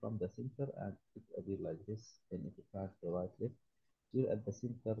coming from the center and it appear like this. And if you pass the right left, here at the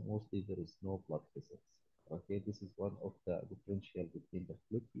center mostly there is no blood vessels. Okay, this is one of the differential between the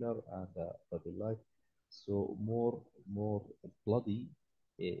follicular and the papillae. So more bloody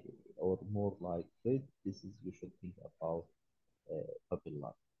or more like red. This is you should think about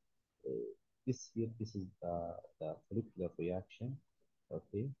papillae. This is the follicular reaction.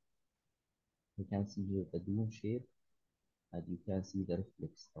 Okay, you can see here the dome shape, and you can see the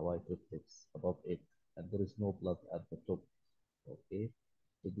reflex, the white reflex above it, and there is no blood at the top. Okay,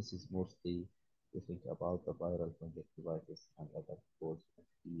 so this is mostly to think about the viral conjunctivitis and other cause of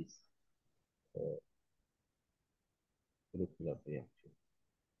these uh, follicular reaction.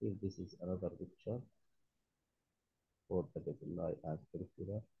 Here, this is another picture for the papillae and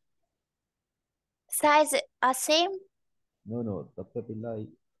follicular. Size are same, No, the papillae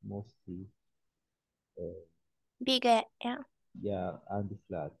mostly uh, bigger, yeah. yeah, and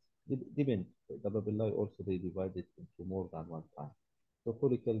flat. Depend. The papillae also they divided into more than one type. So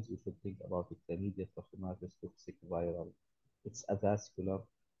follicles, you should think about it. The media trachomatis toxic viral. It's avascular,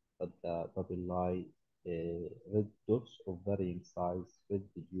 but the papillae red dots of varying size, red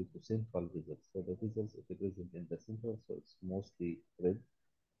due to central vessels. So the vessels is present in the center, so it's mostly red,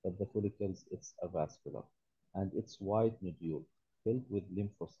 but the follicles it's avascular, and it's white nodule filled with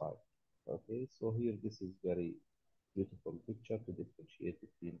lymphocytes. Okay, so here this is very beautiful picture to differentiate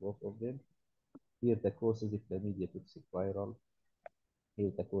between both of them. Here the cause is chlamydia toxic viral.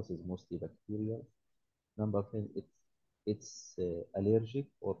 Here the cause is mostly bacterial. Number 10, it's allergic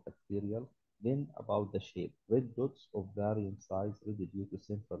or bacterial. Then about the shape, red dots of varying size red due to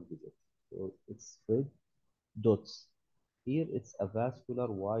central visit. So it's red dots. Here it's a vascular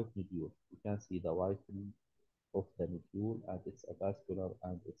white nodule. You can see the whitening of the nodule, and it's a vascular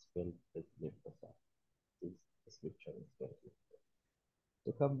and it's filled with lymphocytes. This picture is very good.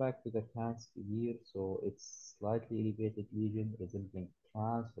 To come back to the kanski here, so it's slightly elevated lesion resembling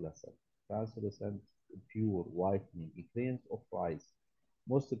translucent, pure whitening, grains of rice,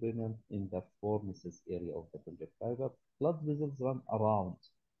 most prominent in the fornices area of the conjunctiva. Blood vessels run around,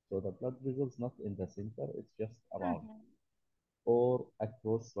 so the blood vessels not in the center, it's just around, Mhm. or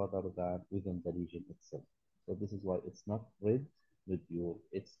across rather than within the lesion itself. So this is why it's not red nodule,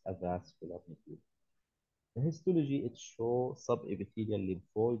 it's a vascular nodule. The histology, it shows subepithelial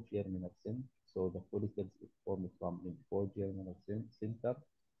lymphoid germinal cell. So the follicles is formed from lymphoid germinal center.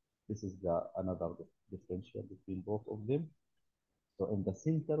 This is the another differential between both of them. So in the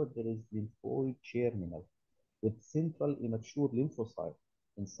center, there is lymphoid germinal with central immature lymphocyte.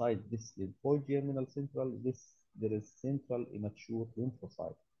 Inside this lymphoid germinal central, there is central immature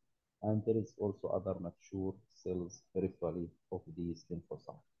lymphocyte. And there is also other mature cells peripherally of these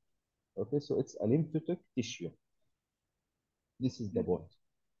lymphocytes. Okay, so it's a lymphocytic tissue. This is the Mhm. point.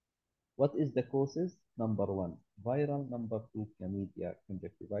 What is the causes? Number one, viral. Number two, chlamydia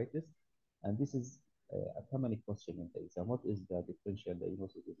conjunctivitis. And this is a common question in the exam. What is the differential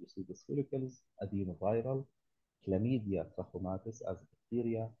diagnosis of Eusebius follicles, adenoviral, chlamydia trachomatis as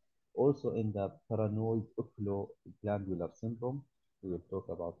bacteria, also in the paranoid oculoglandular syndrome. We will talk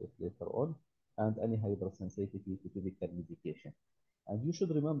about it later on, and any hypersensitivity to typical medication. And you should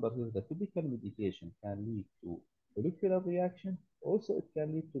remember here that typical medication can lead to follicular reaction. Also, it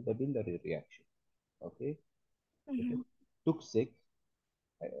can lead to papillary reaction. Okay, if Mhm. it's toxic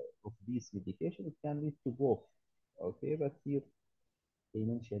of these medication, it can lead to both. Okay, but here they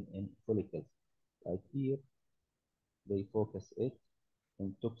mention in follicles. Like here, they focus it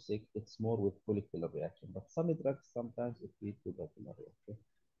in toxic. It's more with follicular reaction. But some drugs sometimes it leads to papillary reaction,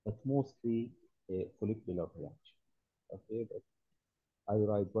 but mostly follicular reaction. Okay, but I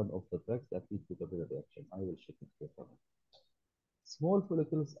write one of the drugs that lead to papillary reaction. I will check it later. Small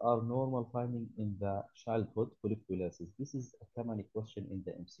follicles are normal finding in the childhood folliculosis. This is a common question in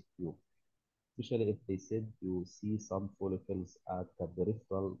the MCQ, especially if they said you see some follicles at the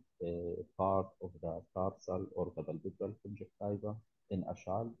peripheral part of the tarsal or the palpebral conjunctiva in a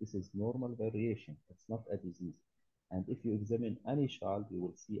child. This is normal variation. It's not a disease. And if you examine any child, you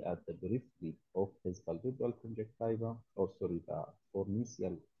will see at the periphery of his palpebral conjunctiva, or sorry, the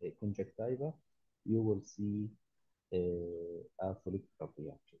fornicial conjunctiva, you will see a follicular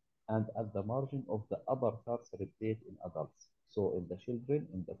reaction. And at the margin of the upper tarsal plate in adults. So in the children,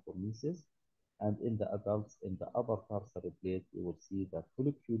 in the fornices, and in the adults, in the upper tarsal plate, you will see the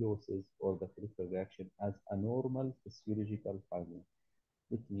folliculosis or the follicular reaction as a normal physiological finding.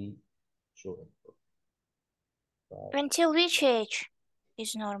 Let me show it. Five, Until which age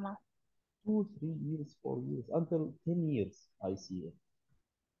is normal? 2, 3 years, 4 years, until 10 years, I see it.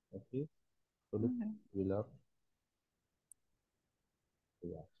 Okay, Mhm. follicular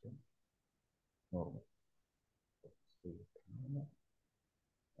reaction, normal.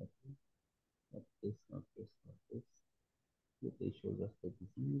 Okay, not this, not this, not this. Here they show just the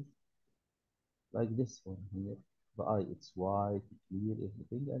disease, like this one here. The eye, it's white, clear,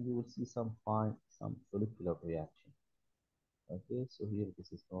 everything, and you will see some fine, some follicular reaction. Okay, so here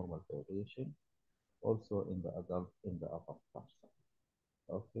this is normal variation, also in the adult in the upper tarsal.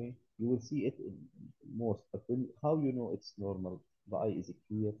 Okay, you will see it in most, but how you know it's normal? The eye is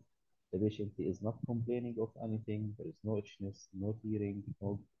clear, the patient is not complaining of anything, there is no itchiness, no tearing,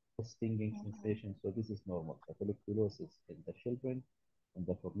 no stinging Mhm. sensation, so this is normal. The folliculosis in the children, in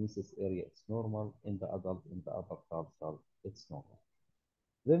the fornices area, it's normal. In the adult, in the upper tarsal, it's normal.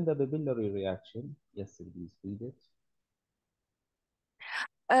 Then the papillary reaction, yes, please read it.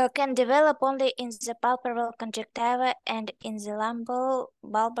 Can develop only in the palpebral conjunctiva and in the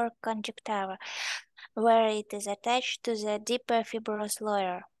lumbar conjunctiva, where it is attached to the deeper fibrous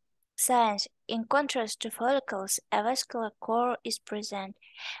layer. Signs: in contrast to follicles, a vascular core is present.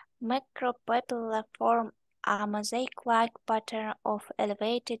 Micropapilla form a mosaic-like pattern of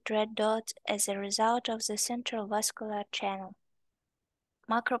elevated red dots as a result of the central vascular channel.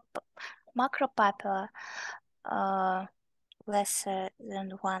 Macrop- Macropapilla, uh, lesser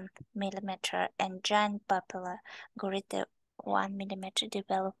than 1 millimeter, and giant papilla, greater 1 millimeter,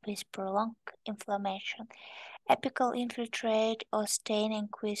 develop with prolonged inflammation. Apical infiltrate or staining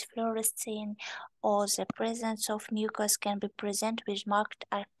with fluorescein or the presence of mucus can be present with marked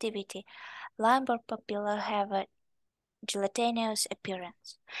activity. Lumbar papilla have a gelatinous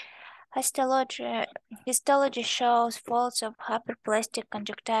appearance. Histology, histology shows folds of hyperplastic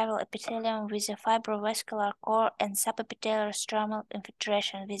conjunctival epithelium with a fibrovascular core and subepithelial stromal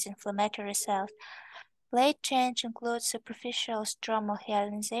infiltration with inflammatory cells. Plate change includes superficial stromal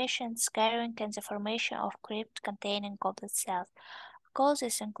hyalinization, scarring, and the formation of crypt containing goblet cells.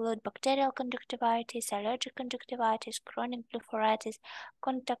 Causes include bacterial conjunctivitis, allergic conjunctivitis, chronic blepharitis,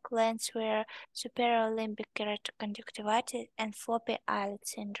 contact lens wear, superior limbic keratoconjunctivitis, and floppy eyelid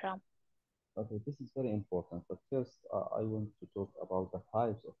syndrome. Okay, this is very important. But first, I want to talk about the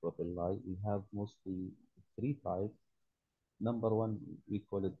types of papillae. We have mostly three types. Number one, we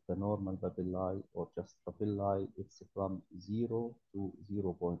call it the normal papillae or just papillae. It's from 0 to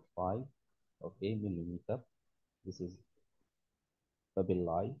 0.5, okay, millimeter. This is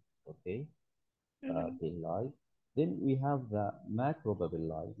papillae, okay, papillae. Then we have the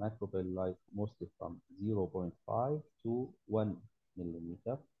macropapillae. Macropapillae mostly from 0.5 to 1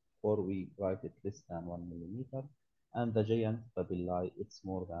 millimeter, or we write it less than 1 millimeter. And the giant papillae, it's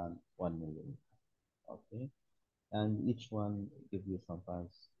more than 1 millimeter, okay? And each one give you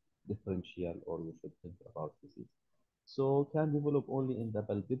sometimes differential, or you should think about disease. So can develop only in the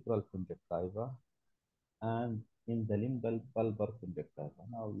palpebral conjunctiva and in the limbal bulbar conjunctiva.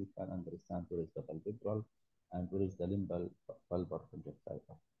 Now you can understand where is the palpebral and where is the limbal bulbar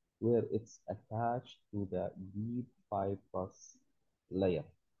conjunctiva, where it's attached to the deep fibrous layer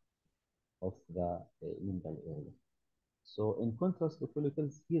of the limbal area. So in contrast to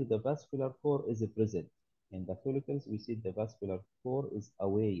follicles, here the vascular core is present. In the follicles, we see the vascular core is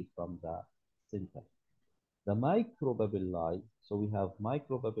away from the center. The micropapillae, so we have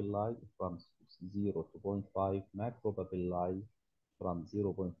micropapillae from 0 to zero point 0.5, macropapillae from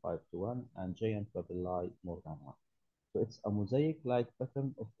 0.5 to 1, and giant papillae more than 1. So it's a mosaic-like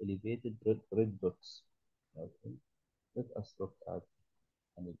pattern of elevated red dots. Okay. Let us look at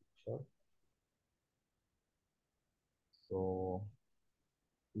any picture. So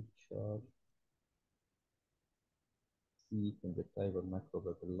picture C conjunctival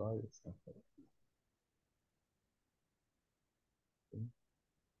macropapillae, it's not correct. Okay.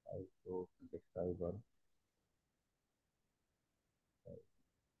 Microconjunctival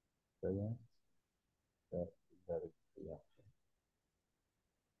giant reaction.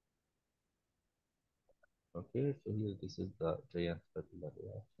 Okay, so here this is the giant papillae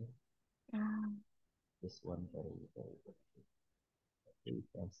reaction. This one very good. Okay, you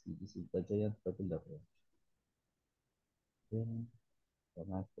can see this is the giant papillae reaction. Then the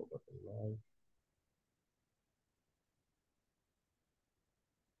macropapillae.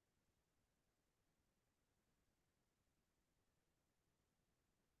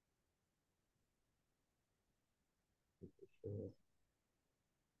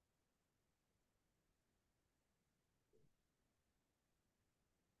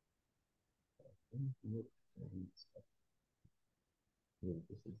 Here here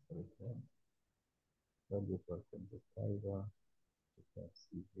this is the return. Value for conjunctiva. You can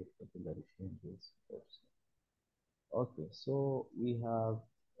see here capillary changes also. Okay, so we have,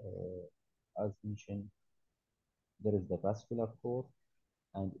 as mentioned, there is the vascular core,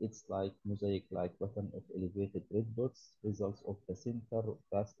 and it's like mosaic-like pattern of elevated red dots, results of the central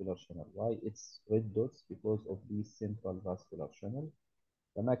vascular channel. Why it's red dots? Because of the central vascular channel,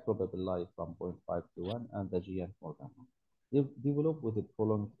 the macropapillae from 0.5 to 1, and the GN more than 1. They develop with a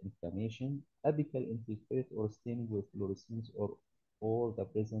prolonged inflammation, apical infiltrate or staining with fluorescence, or the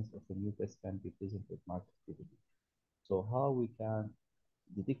presence of a mucus can be present with microactivity. So how we can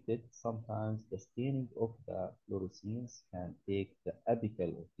detect it? Sometimes the staining of the fluorescence can take the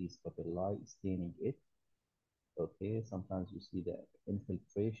apical of these papillae, staining it. Okay, sometimes you see the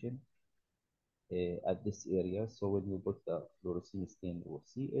infiltration at this area. So when you put the fluorescence stain, you will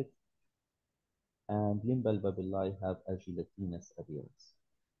see it. And limbal papillae have a gelatinous appearance.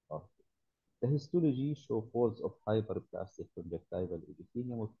 Okay. The histology show folds of hyperplastic conjunctival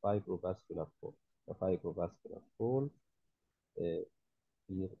epithelium with fibrovascular fold. The fibrovascular fold uh,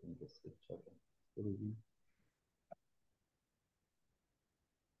 here in this picture. Histology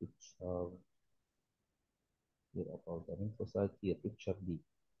picture here about the lymphocyte. Here, picture D.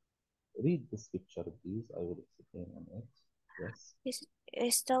 Read this picture, please. I will explain on it. Yes.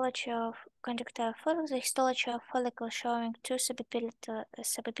 Histology of conjunctival follicle, the histology of follicle showing two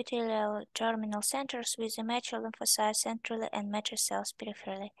subepithelial germinal centers with immature lymphocytes centrally and mature cells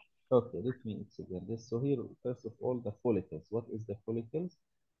peripherally. Okay, let me explain this. So here, first of all, the follicles. What is the follicles?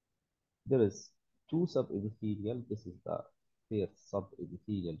 There is two subepithelial. This is the first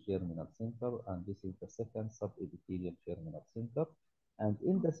subepithelial germinal center, and this is the second subepithelial germinal center. And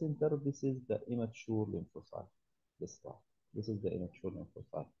in the center, this is the immature lymphocyte. This one. This is the immature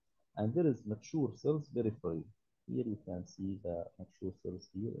lymphocyte. And there is mature cells periphery. Here you can see the mature cells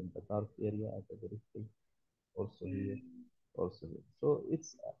here in the dark area at the periphery, also here, also here. So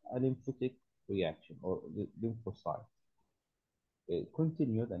it's a lymphatic reaction or lymphocyte.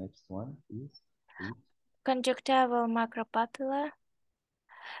 Continue the next one, please. Read. Conjunctival macropapilla.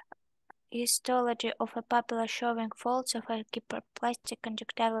 Histology of a papilla showing folds of a hyperplastic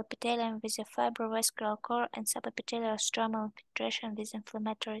conjunctival epithelium with a fibrovascular core and subepithelial stromal infiltration with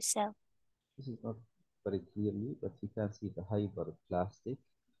inflammatory cell. This is not very clearly, but you can see the hyperplastic.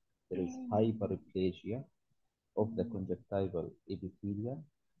 There is hyperplasia of the conjunctival epithelium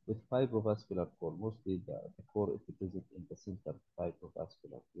with fibrovascular core. Mostly the core is present in the center,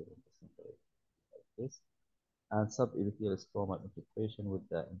 fibrovascular here in the center, like this, and subepithelial stromal infiltration with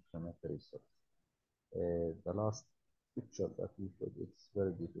the inflammatory cells. The last picture that we showed, it's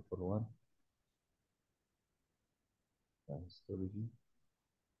very beautiful one. The histology.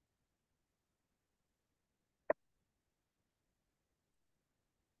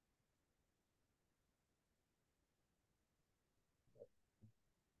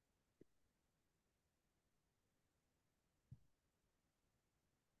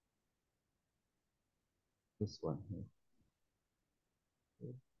 This one here.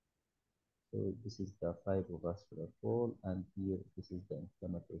 Okay. So this is the fibrovascular wall, and here this is the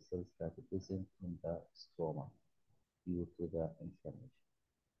inflammatory cells that are present in the stroma due to the inflammation.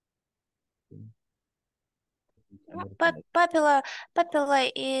 Okay.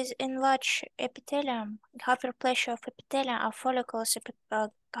 Papilla is enlarged epithelium, hyperplasia of epithelium or follicles,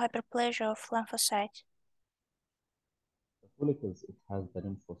 hyperplasia of lymphocytes. The follicles, it has the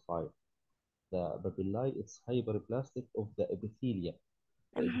lymphocyte. The papillae, it's hyperplastic of the epithelium.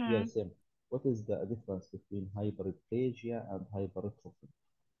 The epithelial cell. What is the difference between hyperplasia and hypertrophy?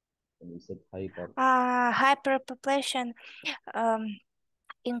 When we said Hyperpopulation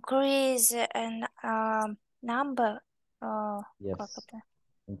increase in number. Yes,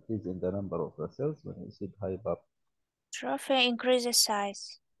 increase in the number of the cells. When we said Trophy increases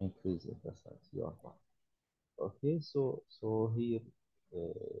size. increase in the size. You are right. Okay, so here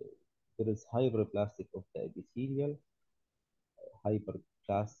there is hyperplastic of the epithelial,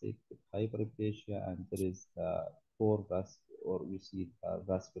 hyperplastic, hyperplasia, and there is the core or we see the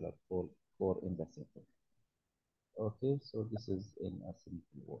vascular core in the center. Okay, so this is in a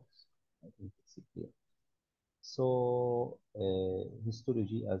simple words. I think it's clear. So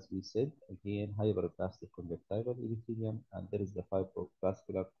histology, as we said, again, hyperplastic conjunctival epithelium, and there is the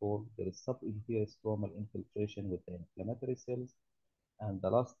fibrovascular core. There is subepithelial stromal infiltration with the inflammatory cells. And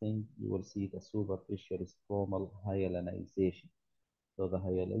the last thing, you will see the superficial stromal hyalinization. So the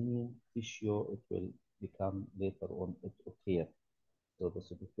hyaline tissue, it will become later on, it occur. So the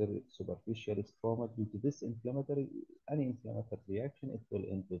superficial stroma, due to this any inflammatory reaction, it will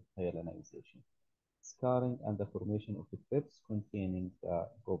end with hyalinization, scarring, and the formation of the crypts containing the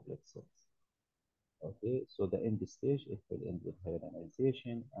goblet cells. Okay, so the end stage, it will end with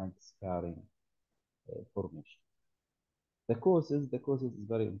hyalinization and scarring formation. The causes is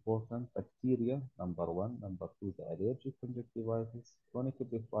very important. Bacteria, number one. Number two, the allergic conjunctivitis, chronic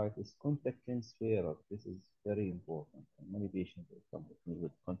blepharitis, contact lens wearer. This is very important. And many patients will come with me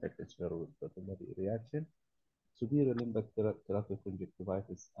with contact lens wearer with capillary reaction, superior limbic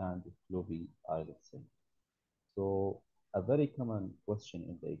conjunctivitis, and fluffy eyelid syndrome. So a very common question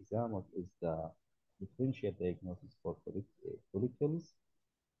in the exam is the differential diagnosis for follicles.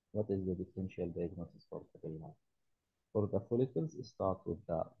 What is the differential diagnosis for capillary? For the follicles, start with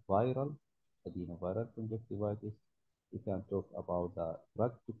the viral, adenoviral conjunctivitis. You can talk about the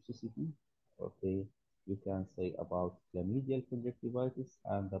drug toxicity. Okay, you can say about chlamydial conjunctivitis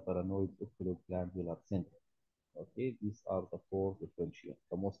and the paranoid oculoglandular syndrome. Okay, these are the four differential,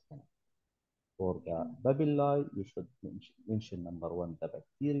 the most common. For the papillae, you should mention number one, the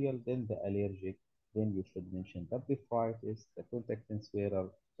bacterial, then the allergic, then you should mention the blepharitis, the contact lens wearer,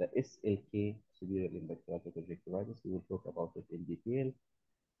 the SLK, severe limbic conjunctivitis. We will talk about it in detail,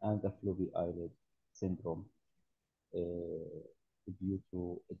 and the fluffy eyelid syndrome due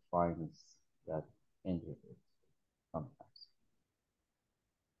to dryness that injury sometimes.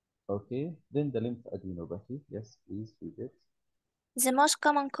 Okay, then the lymphadenopathy. Yes, please read it. The most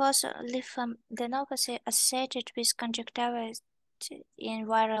common cause of lymphadenopathy associated with conjunctivitis in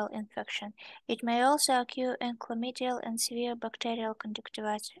viral infection. It may also occur in chlamydial and severe bacterial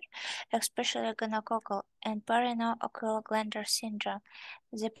conjunctivitis, especially gonococcal and parano-oculoglandular syndrome.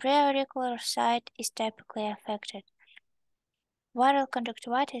 The preauricular site is typically affected. Viral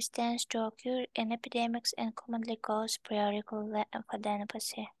conjunctivitis tends to occur in epidemics and commonly cause preauricular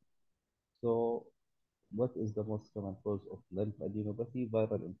lymphadenopathy. So What is the most common cause of lymphadenopathy?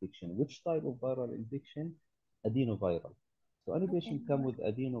 Viral infection. Which type of viral infection? Adenoviral. So any Okay. patient come with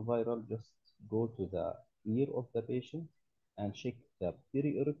adenoviral, just go to the ear of the patient and check the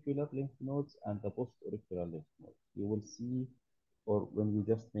periauricular lymph nodes and the postauricular lymph nodes. You will see, or when you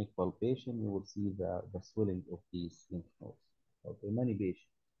just make palpation, you will see the swelling of these lymph nodes. Okay, many patients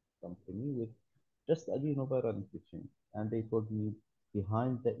come to me with just adenoviral infection, and they told me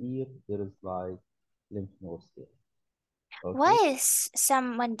behind the ear there is like lymph nodes there. Okay, Why is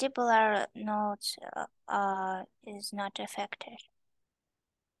some mandibular nodes is not affected?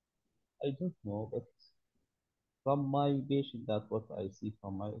 I don't know, but from my patient, that's what I see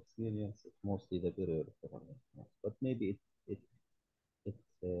from my experience. It's mostly the periorbital lymph nodes, but maybe it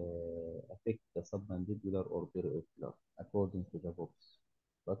affects the submandibular or periorbital according to the books.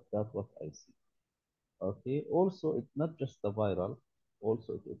 But that's what I see. Okay. Also, it's not just the viral.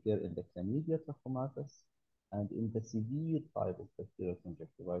 Also, it occurs in the chlamydia trachomatis and in the severe type of bacterial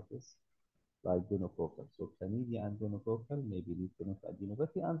conjunctivitis like gonococcal. So chlamydia and gonococcal may be lead to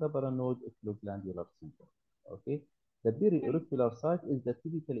lymphadenopathy and the paranoid oculoglandular syndrome. Okay. The Mm. periauricular site is the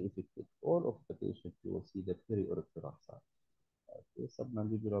typically affected. All of the patients you will see the periauricular site. Okay.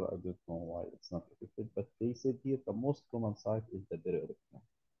 Submandibular, I don't know why it's not affected, but they said here the most common site is the periauricular.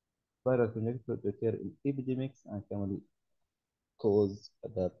 Viral conjunctivitis occur in epidemics and commonly cause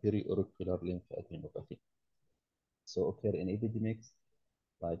the periauricular lymphadenopathy. So occur in epidemics,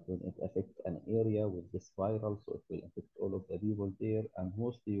 like when it affects an area with this viral, so it will affect all of the people there, and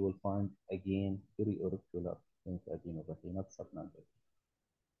mostly you will find again periauricular lymphadenopathy, not subnodal.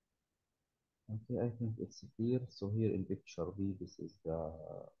 Okay, I think it's clear. So here in picture B, this is the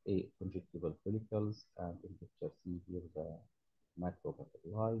A conjunctival follicles, and in picture C, here the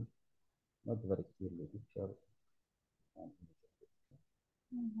macropapillary. Not very clearly picture. And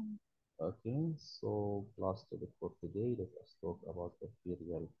Mhm. okay, so last topic for today, let us talk about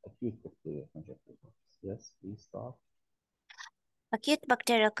bacterial, acute bacterial conjunctivitis. Yes, please start. Acute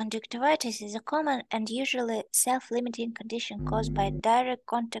bacterial conjunctivitis is a common and usually self-limiting condition caused by direct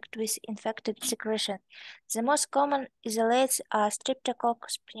contact with infected secretion. The most common isolates are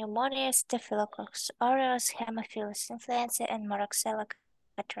Streptococcus pneumoniae, Staphylococcus aureus, Haemophilus influenza, and Moraxella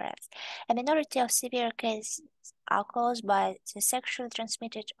catarrhales. A minority of severe cases are caused by the sexually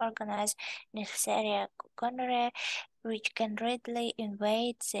transmitted organism Neisseria gonorrhoeae, which can readily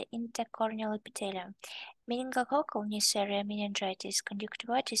invade the intercorneal epithelium. Meningococcal Neisseria meningitis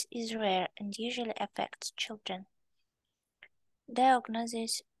conjunctivitis is rare and usually affects children.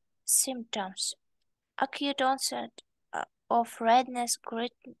 Diagnosis: Symptoms: acute onset of redness,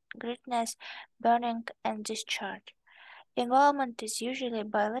 gritness, burning, and discharge. Involvement is usually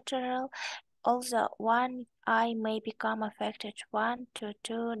bilateral, although one eye may become affected 1 to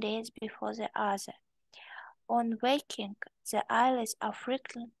 2 days before the other. On waking, the eyelids are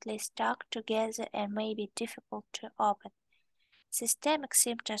frequently stuck together and may be difficult to open. Systemic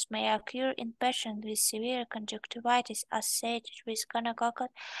symptoms may occur in patients with severe conjunctivitis associated with gonococcus,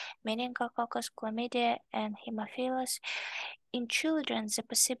 meningococcus, chlamydia, and Haemophilus. In children, the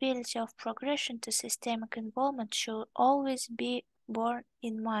possibility of progression to systemic involvement should always be borne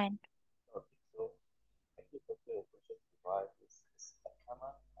in mind. Okay, so acute bacterial conjunctivitis is a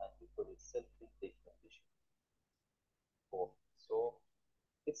common and usually self-limited condition. Both. So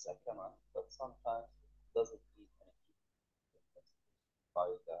it's a common, but sometimes it doesn't need any treatment by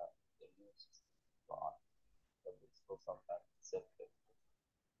the immune system. But it's so sometimes it's self-limited.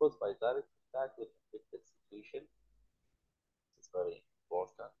 Caused by direct contact with infected secretion, this is very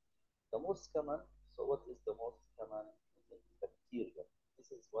important. The most common, so what is the most common bacteria?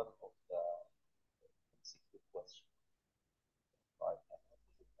 This is one of the MCQ questions, right?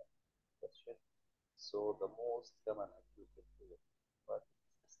 Question. So the most common acute bacteria, right?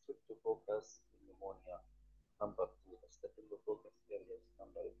 Streptococcus pneumonia, number two, the Staphylococcus aureus,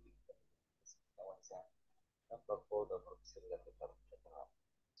 number three, number four, the Moraxella catarrhal.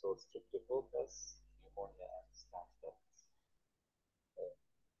 So Streptococcus pneumonia and Staphylococcus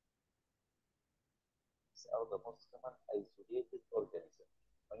are the most common isolated organism.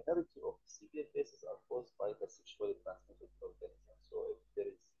 Minority of severe cases are caused by the sexually transmitted organism. So if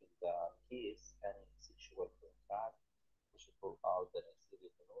there is in the case any sexual contact, we should rule out the Neisseria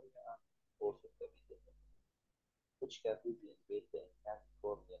gonorrhea and also the chlamydia, which can really invade the intact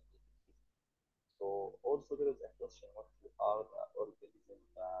cornea. So also there is a question: what are the organisms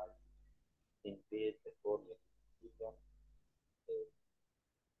that invade the cornea? Uh,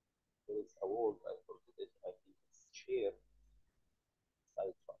 there is a word I forget it. I think it's share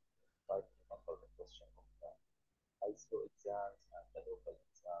side track. Try to remember the question of the ISO exams and the local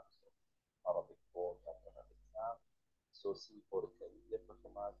exams of Arabic board.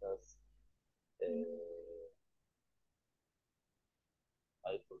 conjunctivitis. Uh,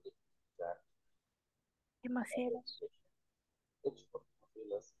 I forget that Hemophilus. identification. H for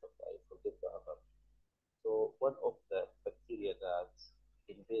Haemophilus, but I forget the other. So one of the bacteria that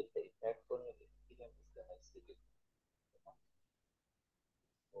invade the intact colony epithelium is the Neisseria.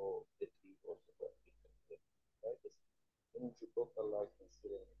 So it is also the conjunctivitis. Meningococcal like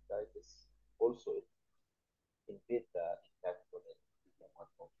Neisseria epithelitis also it invade the intact colony epithelium one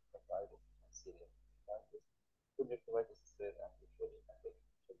of the type of Neisseria epithelitis. Conjunctivitis is rare and usually affects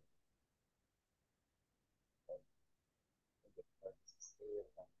children. Conjunctivitis is rare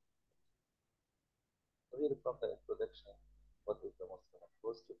and so here from the introduction, what is the most common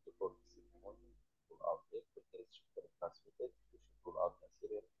cause to report pneumonia, rule out if there is sugar transmitted, we should rule out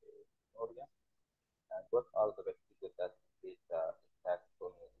bacterial pneumonia, and what are the bacteria that invade the intact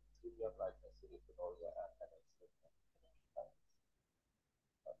colonial epithelium like bacterial pneumonia and meningitis.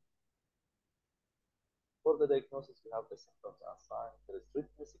 For the diagnosis, we have the symptoms and signs. There is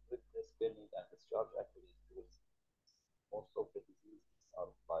redness, burning, and discharge actually towards most of the diseases are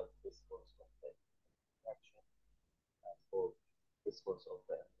by response of the infection and for response of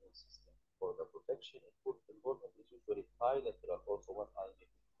the immune system. For the protection, involvement is usually bilateral, also one eye may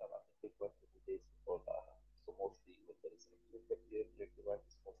become affected 1 to 2 days before the other. So mostly when there is acute bacterial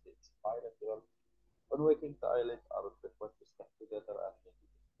conjunctivitis, mostly it's bilateral. On waking, the eyelids are frequent to stuck together and may be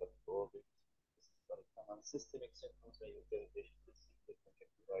difficult to orbit. This is very common. Systemic symptoms may occur in patients with severe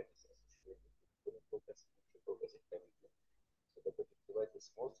conjunctivitis associated with pneumococcal pneumococcal infection. So the conjunctivitis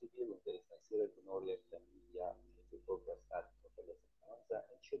is more severe when there is Neisseria gonorrhea, chlamydia, pneumococcal, and Haemophilus influenza.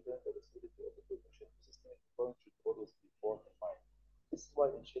 In children, the possibility of the precaution to systemic deployment should always be borne in mind. This is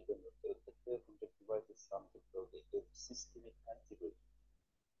why in children with the conjunctivitis, some doctors they give systemic antibiotics.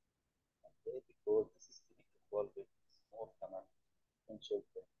 Okay, because the systemic involvement is more common in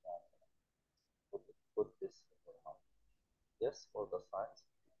children than put this in your mind. Yes, for the science.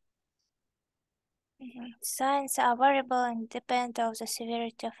 Signs are variable and depend on the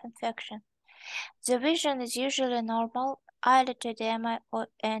severity of infection. The vision is usually normal. Eyelid edema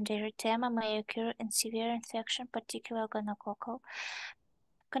and erythema may occur in severe infection, particularly gonococcal.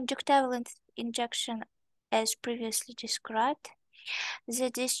 Conjunctival injection, as previously described. The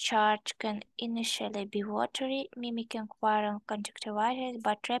discharge can initially be watery, mimicking viral conjunctivitis,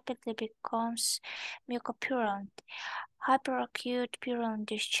 but rapidly becomes mucopurulent. Hyperacute purulent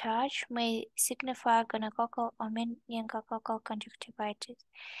discharge may signify gonococcal or meningococcal conjunctivitis.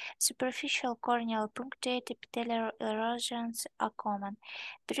 Superficial corneal punctate epithelial erosions are common.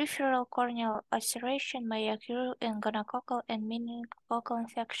 Peripheral corneal ulceration may occur in gonococcal and meningococcal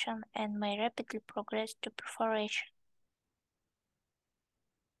infection and may rapidly progress to perforation.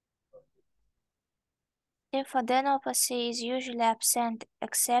 Lymphadenopathy is usually absent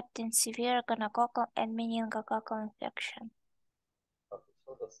except in severe gonococcal and meningococcal infection. Okay,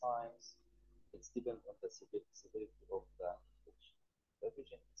 so the signs, it's depends on the severity of the infection. The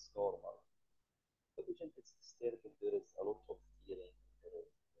vision is normal. The vision is disturbing. There is a lot of hearing. There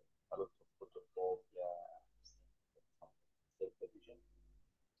is a lot of photophobia. The vision.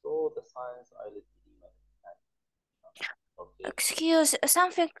 So the signs I let edema. Okay. Excuse,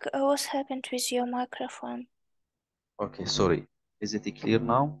 something was happened with your microphone. Okay, sorry. Is it clear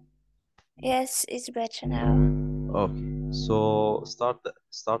now? Yes, it's better now. Okay, so start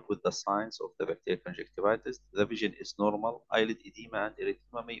with the signs of the bacterial conjunctivitis. The vision is normal. Eyelid edema and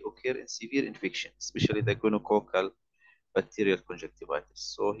erythema may occur in severe infection, especially the gonococcal bacterial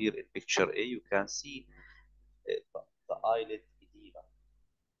conjunctivitis. So here in picture A, you can see the eyelid edema.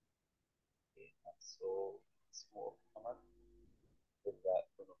 Okay, and so it's more common with the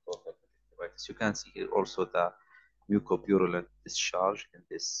gonococcal conjunctivitis. You can see here also the mucopurulent discharge in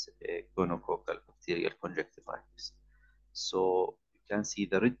this gonococcal bacterial conjunctivitis. So you can see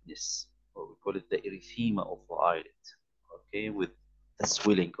the redness, or we call it the erythema of the eyelid, okay, with the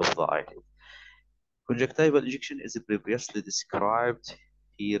swelling of the eyelid. Conjunctival injection is previously described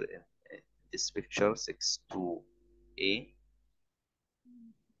here in this picture 6.2a.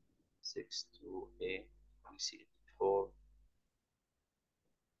 6.2a, we see it before.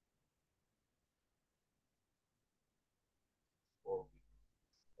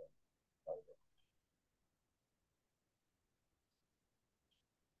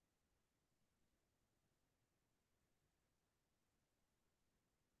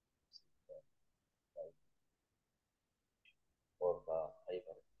 For the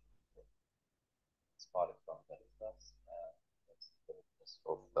hyper spark from the reflex and that's the weakness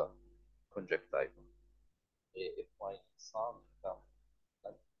of the conjunctiva. If my sound comes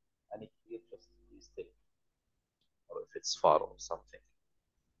and clear, just please take or if it's far or something.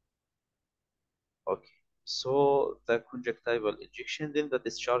 Okay. So the conjunctival injection, then the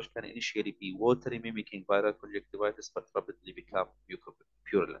discharge can initially be watery, mimicking viral conjunctivitis, but rapidly become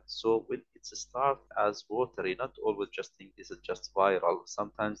mucopurulent. So when it starts as watery, not always just think this is just viral.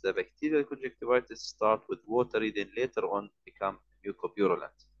 Sometimes the bacterial conjunctivitis start with watery, then later on become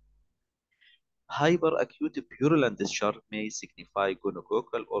mucopurulent. Hyperacute purulent discharge may signify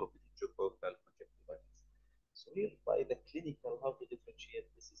gonococcal or meningococcal conjunctivitis. So here by the clinical, how to differentiate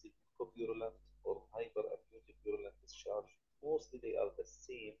this is a mucopurulent or hyperacute purulent discharge. Mostly they are the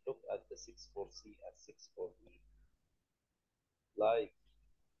same. Look at the 6,4-C and 6,4-B. Like,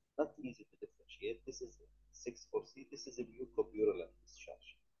 not easy to differentiate. This is 6,4-C. This is a mucopurulent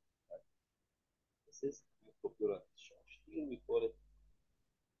discharge. Right? This is mucopurulent discharge. Here we call it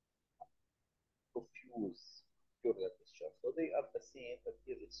profuse purulent discharge. So they are the same, but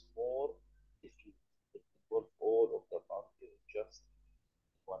here it's more diffuse. It involves all of the part. Here just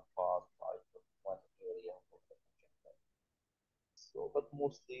one part, like one area of the projectile. So, but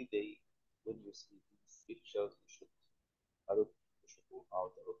mostly when you see these pictures, you should rule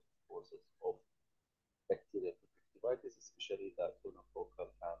out a lot of causes of bacterial conjunctivitis, especially the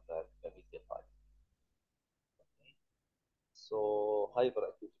gonococcal and the chlamydia type. Okay. So,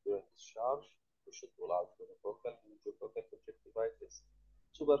 hyperacute urine discharge, we should rule out gonococcal, meningococcal conjunctivitis.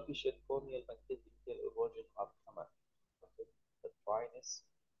 Superficial corneal magnetic tail erosion are common. Okay. The dryness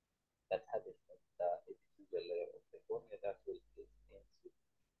that happens at the epithelial layer of the cornea that will get into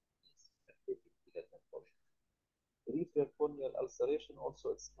these magnetic tail portion. Peripheral corneal ulceration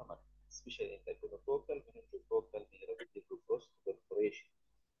also is common, especially in the gonococcal, meningococcal, neurotic perforation.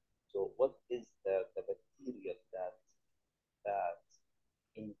 So, what is the bacteria that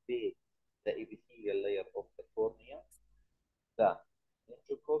invade the epithelial layer of the cornea? The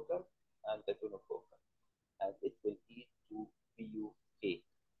meningococcal and the gonococcal, and it will lead to PUK,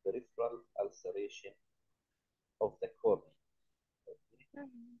 peripheral ulceration of the cornea. Okay?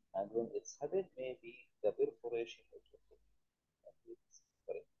 Mhm. And when it's happened, maybe the perforation is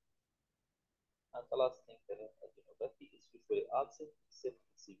correct. And the last thing, the lymphadenopathy is usually absent except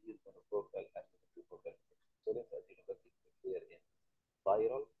in severe gonococcal and meningococcal infection. So lymphadenopathy occur in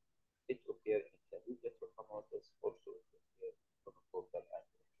viral, it occurs in chlamydia trachomatis, also it occurs in gonococcal and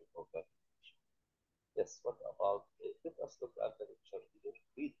meningococcal infection. Yes, what about, let us look at the picture here.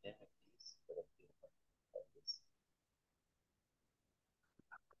 Read them, please.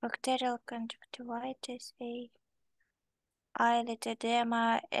 Bacterial conjunctivitis, eyelid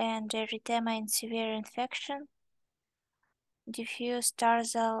edema and erythema in severe infection, diffuse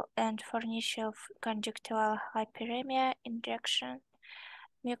tarsal and pharyngeal conjunctival hyperemia, injection,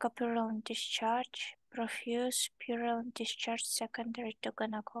 mucopurulent discharge, profuse purulent discharge secondary to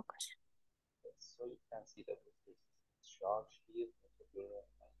gonococcus. So you can see that it is discharge here, and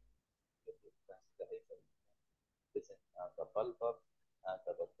you can see the hyperemia present at the bulbar and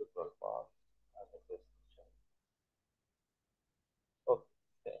the vertebral part and the first discharge. Okay,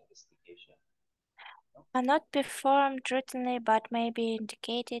 the investigation. No? Are not performed routinely but may be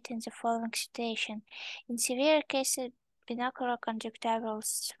indicated in the following situation. In severe cases, binocular conjunctival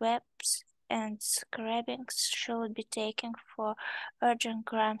swabs and scrapings should be taken for urgent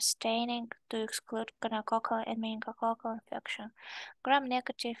gram staining to exclude gonococcal and meningococcal infection.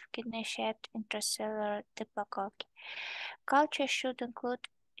 Gram-negative kidney-shaped intracellular diplococci. Culture should include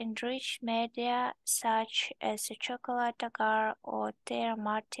enriched media such as chocolate agar or tear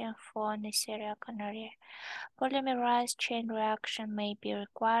Martin for Neisseria gonorrhea. Polymerase chain reaction may be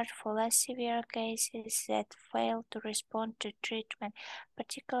required for less severe cases that fail to respond to treatment,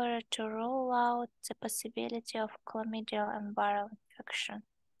 particularly to rule out the possibility of chlamydial and viral infection.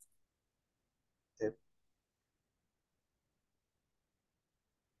 Tip.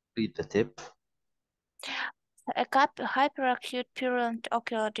 Read the tip. A hyperacute purulent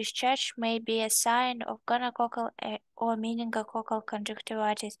ocular discharge may be a sign of gonococcal or meningococcal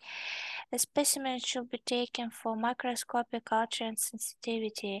conjunctivitis. A specimen should be taken for microscopic culture and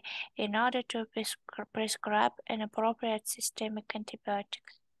sensitivity in order to prescribe an appropriate systemic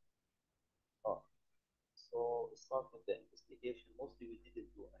antibiotics. Oh, so start with the investigation. Mostly we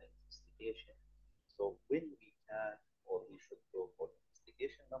didn't do an investigation. So when we can or we should go for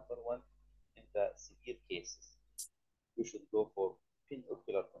investigation, number one, in the severe cases, we should go for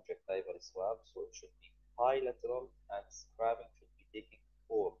binocular conjunctival swab. So it should be bilateral and scrubbing should be taken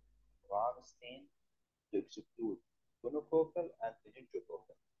for stain to exclude gonococcal and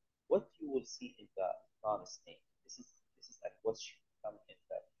meningococcal. What you will see in the stain, this is a question coming in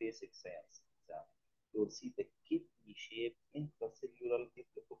the basic science exam. You will see the kidney-shaped intracellular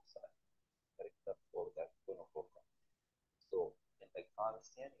diplococci character for the gonococcal. So in the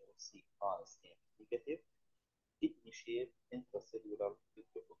stain, you will see clandestine negative kidney shaped intracellular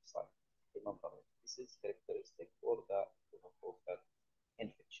peptide. Remember, this is characteristic for the pneumococcal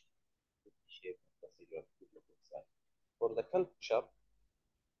infection. Kidney shaped intracellular peptide. For the culture,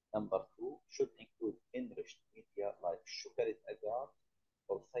 number two should include enriched media like sugared agar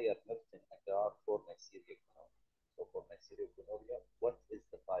or thiomertin agar for Neisseria gonorrhea. So for Neisseria gonorrhea, what is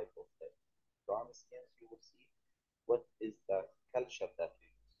the type of the gram scans you will see? What is the culture that we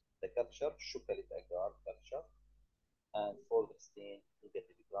use? The culture, sugared agar culture, and for the stain,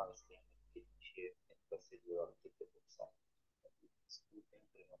 negative gram stain with kidney shape intracellular peptide. These two things,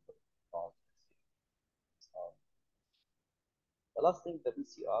 remember, not the last thing, the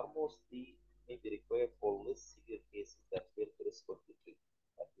PCR mostly may be required for less severe cases that will respond to treatment.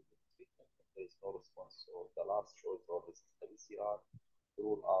 But with the treatment, if there is no response, or the last choice always is the PCR to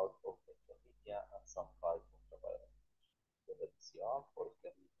rule out of the chlamydia and some type of the virus. So the PCR for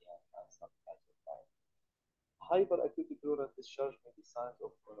chlamydia and some type of virus. Hyperacute pleural discharge may be signs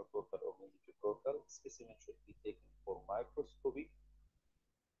of gonococcal or meningococcal. Specimen should be taken for microscopy,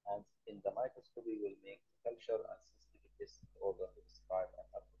 and in the microscopy will make culture and sensitivity tests in order to describe and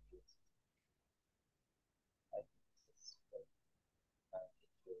appropriate. I think this is and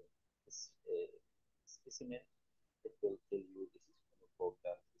it will this specimen it will tell you this is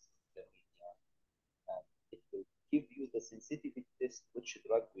pneumococcal, this is chlamydia, and it will give you the sensitivity test which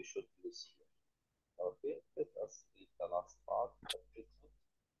drug we should use here. Okay, let us read the last part, the treatment.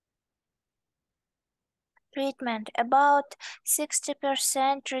 Treatment. About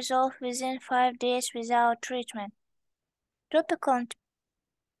 60% resolve within 5 days without treatment. Topical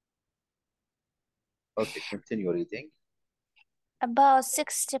Okay, continue reading. About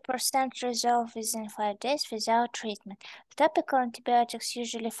 60% resolve within 5 days without treatment. Topical antibiotics,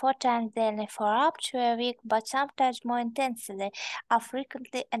 usually 4 times daily for up to a week, but sometimes more intensely, are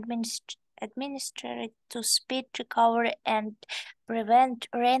frequently administered to speed recovery and prevent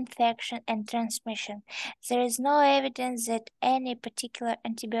reinfection and transmission. There is no evidence that any particular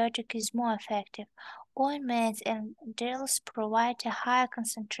antibiotic is more effective. Ointments and gels provide a higher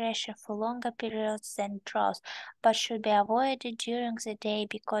concentration for longer periods than drugs, but should be avoided during the day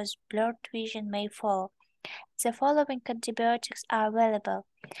because blurred vision may follow. The following antibiotics are available: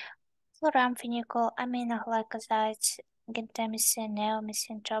 chloramphenicol, aminoglycosides, gentamicin,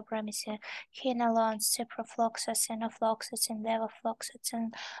 neomycin, tobramycin, quinolone, ciprofloxacin, ofloxacin,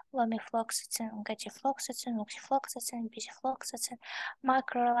 levofloxacin, lomifloxacin, gatifloxacin, moxifloxacin, bisifloxacin,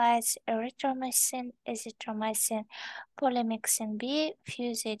 macrolides, erythromycin, azithromycin, polymyxin B,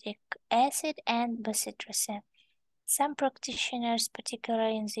 fusidic acid, and bacitracin. Some practitioners,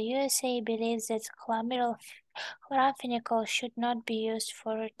 particularly in the USA, believe that chloramphenicol should not be used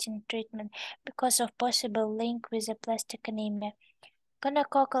for routine treatment because of possible link with aplastic anemia.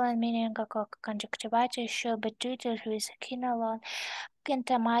 Gonococcal and meningococcal conjunctivitis should be treated with quinolone,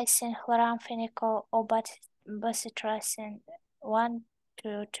 gentamicin, chloramphenicol, or bacitracin 1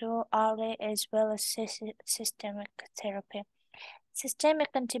 to 2 hourly, as well as systemic therapy. Systemic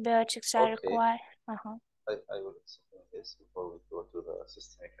antibiotics are Okay, required. I will explain this before we go to the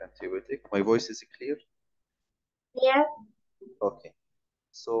systemic antibiotic. My voice is clear? Yeah. Okay.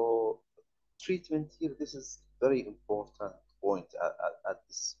 So treatment here, this is very important point at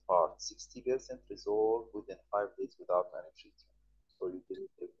this part. 60% resolve within 5 days without any treatment. So you didn't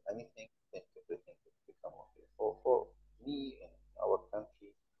give anything, then everything will become okay. For me in our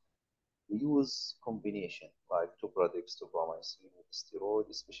country, we use combination like two products, tobramycin with steroid,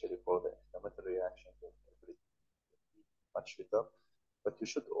 especially for the inflammatory reaction. Then everything will be much better. But you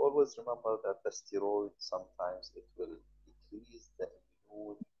should always remember that the steroid sometimes it will decrease the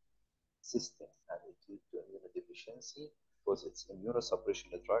immune system and it leads to immunodeficiency because it's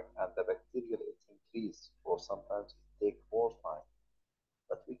immunosuppression drug and the bacterial it increase or sometimes it take more time.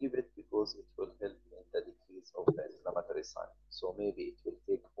 But we give it because it will help in the decrease of the inflammatory sign. So maybe it will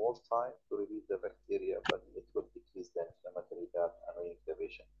take more time to release the bacteria, but it will decrease the inflammatory that annoying the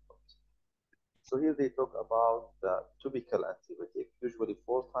patient. So here they talk about the topical antibiotic, usually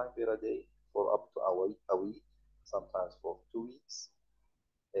 4 times per day for up to a week, sometimes for 2 weeks,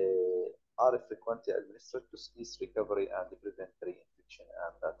 are frequently administered to cease recovery and prevent reinfection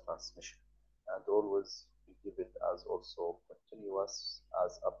and transmission. And always we give it as also continuous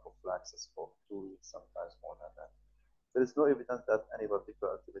as a prophylaxis for 2 weeks, sometimes more than that. There is no evidence that any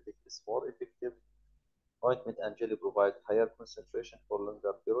particular antibiotic is more effective. Ointment and jelly provide higher concentration for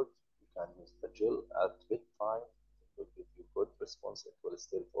longer period. You can use the gel at bedtime. It will give you good response. It will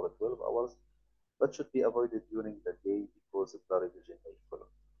stay for 12 hours, but should be avoided during the day because blood vision may follow.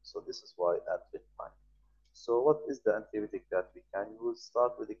 So this is why at bedtime. So what is the antibiotic that we can use?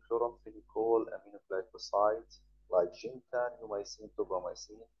 Start with the chloramphenicol aminoglycoside like gintan, numycin,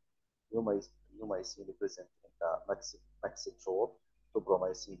 tobramycin. Numycin present in the maxitrol,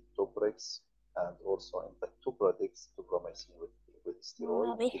 tobramycin, toprex, and also in the tubradix, tobramycin with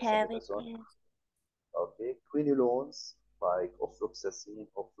steroid, We have it, dexamethasone. yes. Okay, quinolones like ofloxacin,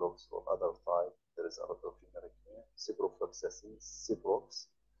 oflox, or other type. There is a lot of generic name. Ciprofloxacin, Ciprox,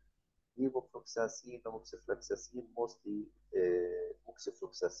 levofloxacin, amoxifloxacin, mostly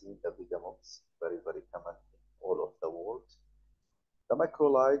moxifloxacin, the Vigamox, very, very common in all of the world. The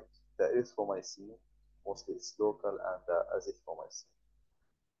macrolide, the erythromycin, mostly it's local, and the azithromycin.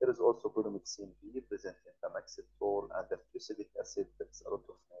 There is also polymyxin B present in the maxitol and the fusidic acid. That's a lot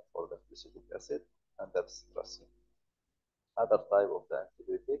of name for the fusidic acid and the abstracin. Other type of the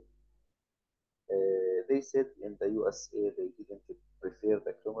antibiotic. They said in the USA they didn't prefer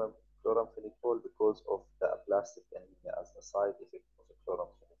the chloramphenicol because of the aplastic anemia as a side effect of the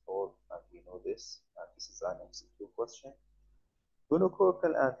chloramphenicol, and we know this, and this is an MCQ question.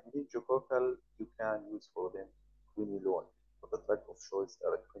 Gonococcal and meningococcal, you can use for them quinolone. For the drug of choice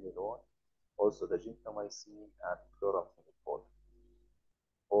are quinolone, also the gentamicin and chloramphenicol,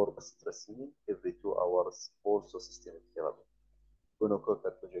 or bacitracin every 2 hours, also systemic therapy.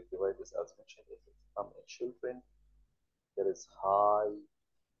 Gonococcal conjunctivitis, as mentioned, if it comes in children, there is uh,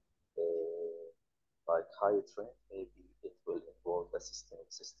 high trend, maybe it will involve the systemic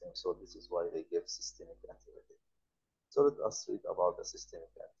system. So this is why they give systemic antibiotic. So let us read about the systemic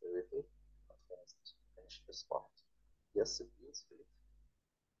antibiotic. Finish this part. Yes, please read.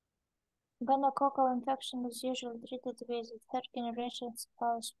 Gonococcal infection is usually treated with third-generation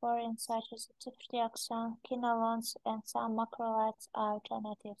cephalosporin such as ceftriaxone, quinolones, and some macrolides are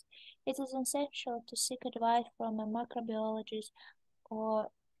alternatives. It is essential to seek advice from a microbiologist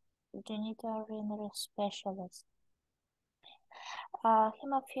or genitourinary specialist.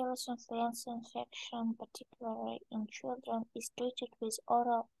 Haemophilus influenza infection, particularly in children, is treated with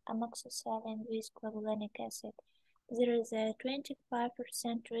oral amoxicillin with clavulanic acid. There is a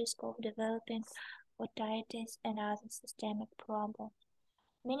 25% risk of developing otitis and other systemic problems.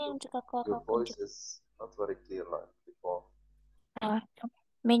 Your Meningococcal voice is not very clear like before. uh,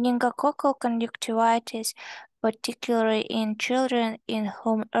 meningococcal conjunctivitis, particularly in children in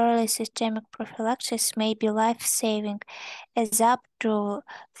whom early systemic prophylaxis may be life-saving, as up to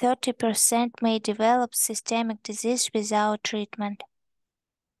 30% may develop systemic disease without treatment.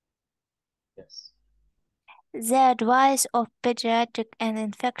 Yes. The advice of pediatric and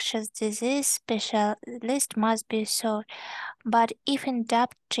infectious disease specialist must be sought, but if in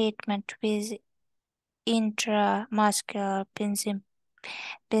depth treatment with intramuscular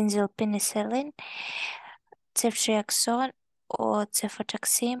benzylpenicillin, ceftriaxone, or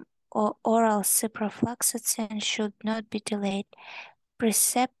cefotaxime, or oral ciprofloxacin should not be delayed.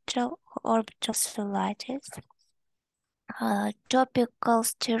 Preceptal orbital cellulitis. Topical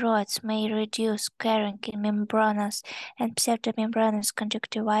steroids may reduce scarring in membranous and pseudomembranous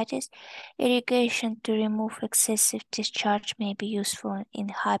conjunctivitis. Irrigation to remove excessive discharge may be useful in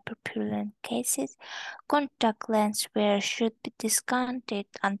hyperpurulent cases. Contact lens wear should be discounted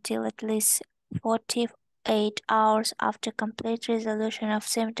until at least 48 hours after complete resolution of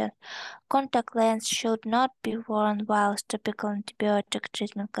symptoms. Contact lens should not be worn while topical antibiotic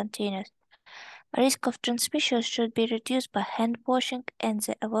treatment continues. Risk of transmission should be reduced by hand washing and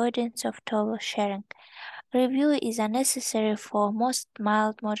the avoidance of towel sharing. Review is unnecessary for most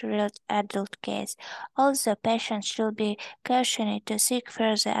mild moderate adult cases, although patients should be cautioned to seek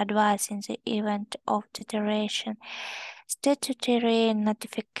further advice in the event of deterioration. Statutory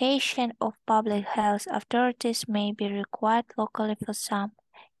notification of public health authorities may be required locally for some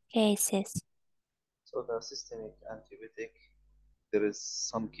cases. So the systemic antibiotic, there is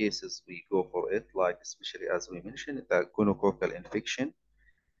some cases we go for it, like especially as we mentioned, the gonococcal infection,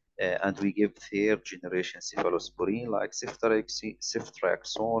 and we give third generation cephalosporin like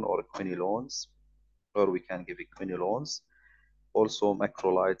ceftriaxone or quinolones, or we can give quinolones, also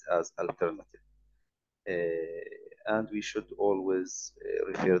macrolide as alternative. And we should always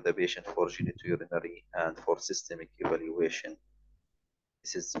refer the patient for genitourinary and for systemic evaluation.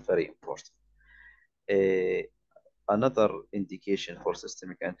 This is very important. Uh, Another indication for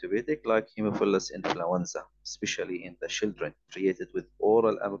systemic antibiotic like Haemophilus influenza, especially in the children, treated with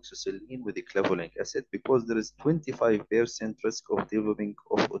oral amoxicillin with clavulanic acid because there is 25% risk of developing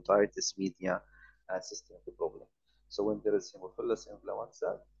of otitis media and systemic problem. So when there is Haemophilus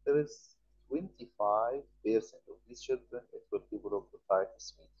influenza, there is 25% of these children it will develop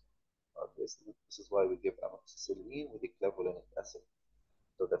otitis media. Okay, so this is why we give amoxicillin with clavulanic acid.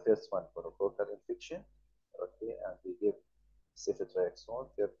 So the first one, gonococcal infection,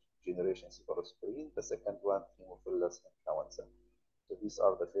 generation cephalosporin. The second one, Haemophilus influenza. So these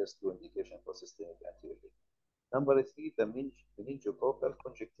are the first two indications for systemic antibiotic. Number three, the meningococcal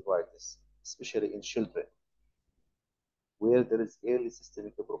conjunctivitis, especially in children, where there is early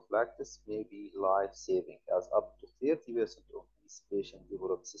systemic prophylaxis may be life-saving, as up to 30% of these patients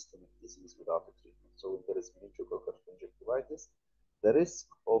develop systemic disease without treatment. So when there is meningococcal conjunctivitis, the risk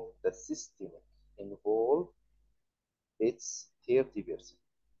of the systemic involved, it's 30%.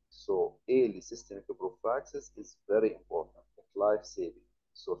 So early systemic prophylaxis is very important, it's life-saving.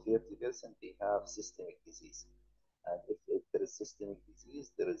 So 30% they have systemic disease. And if there is systemic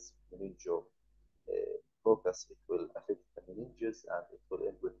disease, there is meningococcus, it will affect the meninges and it will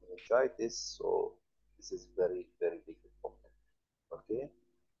end with meningitis. So this is very, very big problem. Okay,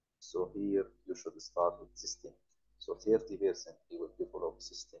 so here you should start with systemic. So 30% you will develop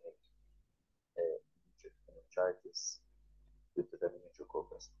systemic meningitis due to the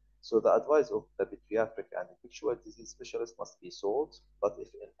meningococcus. So the advice of the pediatric and infectious disease specialist must be sought, but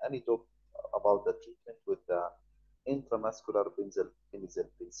if in any doubt about the treatment with the intramuscular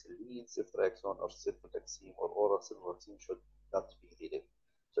penicillin, ceftriaxone, or cefotaxime, or oral cefotaxime should not be delayed.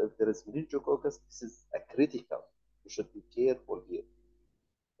 So if there is meningococcus, this is a critical. You should be careful here.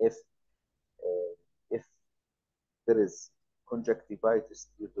 If there is conjunctivitis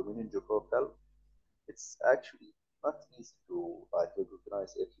due to meningococcal, it's actually not easy to like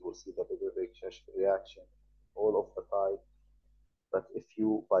recognize if you will see the bigger reaction all of the time. But if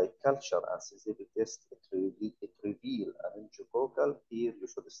you by culture and sensitivity test it reveal a meningococcal, here you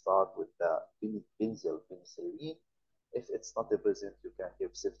should start with the benzyl penicillin. If it's not present, you can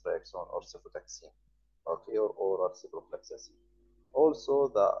give ceftriaxone or cefotaxime, okay, or oral ciprofloxacin. Also,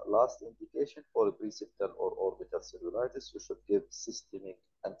 the last indication for preseptal or orbital cellulitis, you should give systemic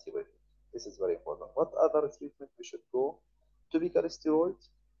antibiotic. This is very important. What other treatment we should go? Topical steroids,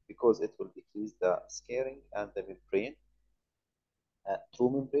 because it will decrease the scarring and the membrane, true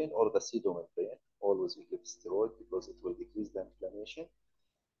membrane or the pseudomembrane. Always we give steroid because it will decrease the inflammation.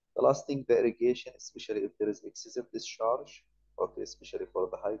 The last thing, the irrigation, especially if there is excessive discharge, okay, especially for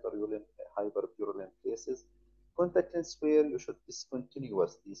the hyperpurulent cases. Contact lens wear, you should discontinue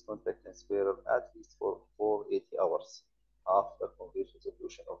these contact lens wear at least for 80 hours after complete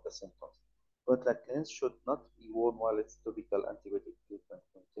resolution of the symptoms. Contact lens should not be worn while it's topical antibiotic treatment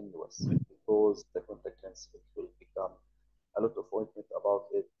continuous, because the contact lens, it will become a lot of ointment about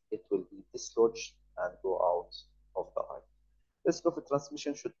it. It will be dislodged and go out of the eye. Risk of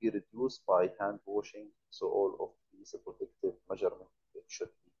transmission should be reduced by hand washing, so all of these protective measurements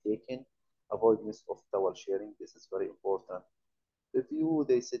should be taken. Avoidance of towel sharing, this is very important. Review,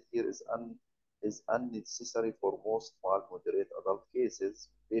 they said here, is unnecessary for most mild moderate adult cases.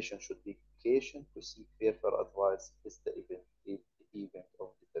 Patients should be patient to seek further advice is the event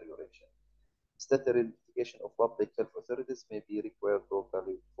of deterioration. Sterilization of public health authorities may be required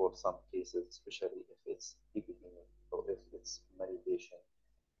locally for some cases, especially if it's epidemic or if it's many patients,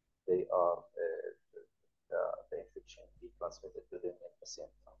 they are the infection be transmitted to them at the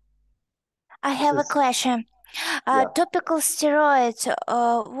same time. I This have a is, question. yeah, Topical steroids,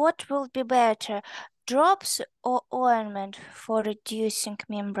 what will be better, drops or ointment for reducing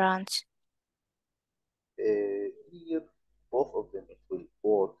membranes? here both of them it will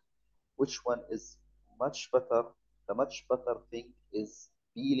work. Which one is much better? The much better thing is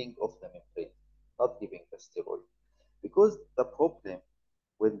peeling of the membrane, not giving the steroid. Because the problem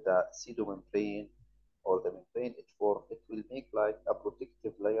with the pseudomembrane or the membrane it forms, it will make like a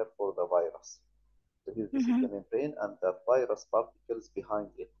protective layer for the virus. So here, this is Mm-hmm. the membrane and the virus particles behind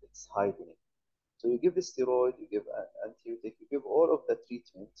it, it's hiding it. So you give the steroid, you give an antibiotic, you give all of the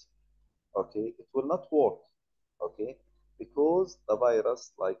treatment, okay, it will not work, okay, because the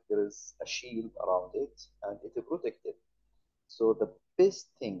virus, like there is a shield around it and it is protected. So the best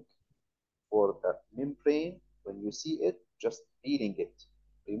thing for the membrane, when you see it, just peeling it,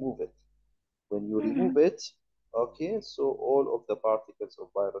 remove it. When you Mm-hmm. remove it, okay, so all of the particles of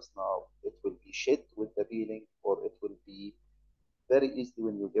virus now, it will be shed with the peeling, or it will be very easily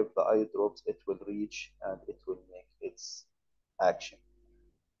when you give the eye drops, it will reach and it will make its action.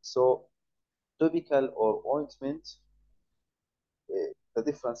 So topical or ointment, the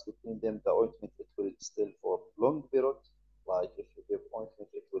difference between them, the ointment, it will still for long period, like if you give ointment,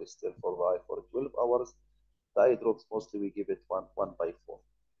 it will still for life for 12 hours. The eye drops, mostly we give it one by four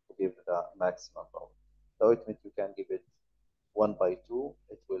to give the maximum power. The ointment, you can give it 1 by 2,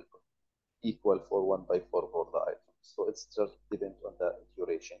 it will equal for 1 by 4 for the eye drops. So it's just depends on the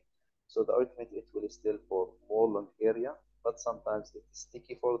duration. So the ointment, it will still for more long area, but sometimes it's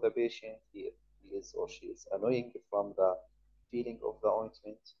sticky for the patient. He is or she is annoying from the feeling of the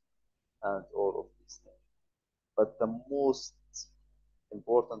ointment. and all of these things. But the most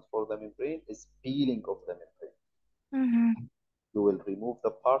important for the membrane is peeling of the membrane. Mm-hmm. You will remove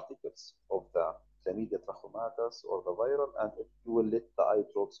the particles of the Chlamydia trachomatis or the viral, and you will let the eye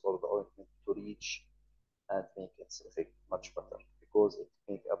drops or the ointment to reach and make its effect much better because it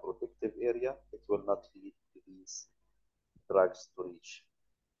make a protective area. It will not lead to these drugs to reach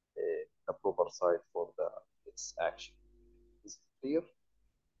the proper site for its action. Is it clear?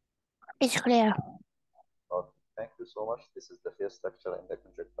 It's clear. Okay. Thank you so much. This is the first lecture in the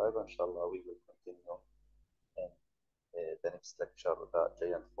conjunctiva. Inshallah, we will continue in the next lecture, the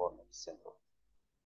giant form syndrome.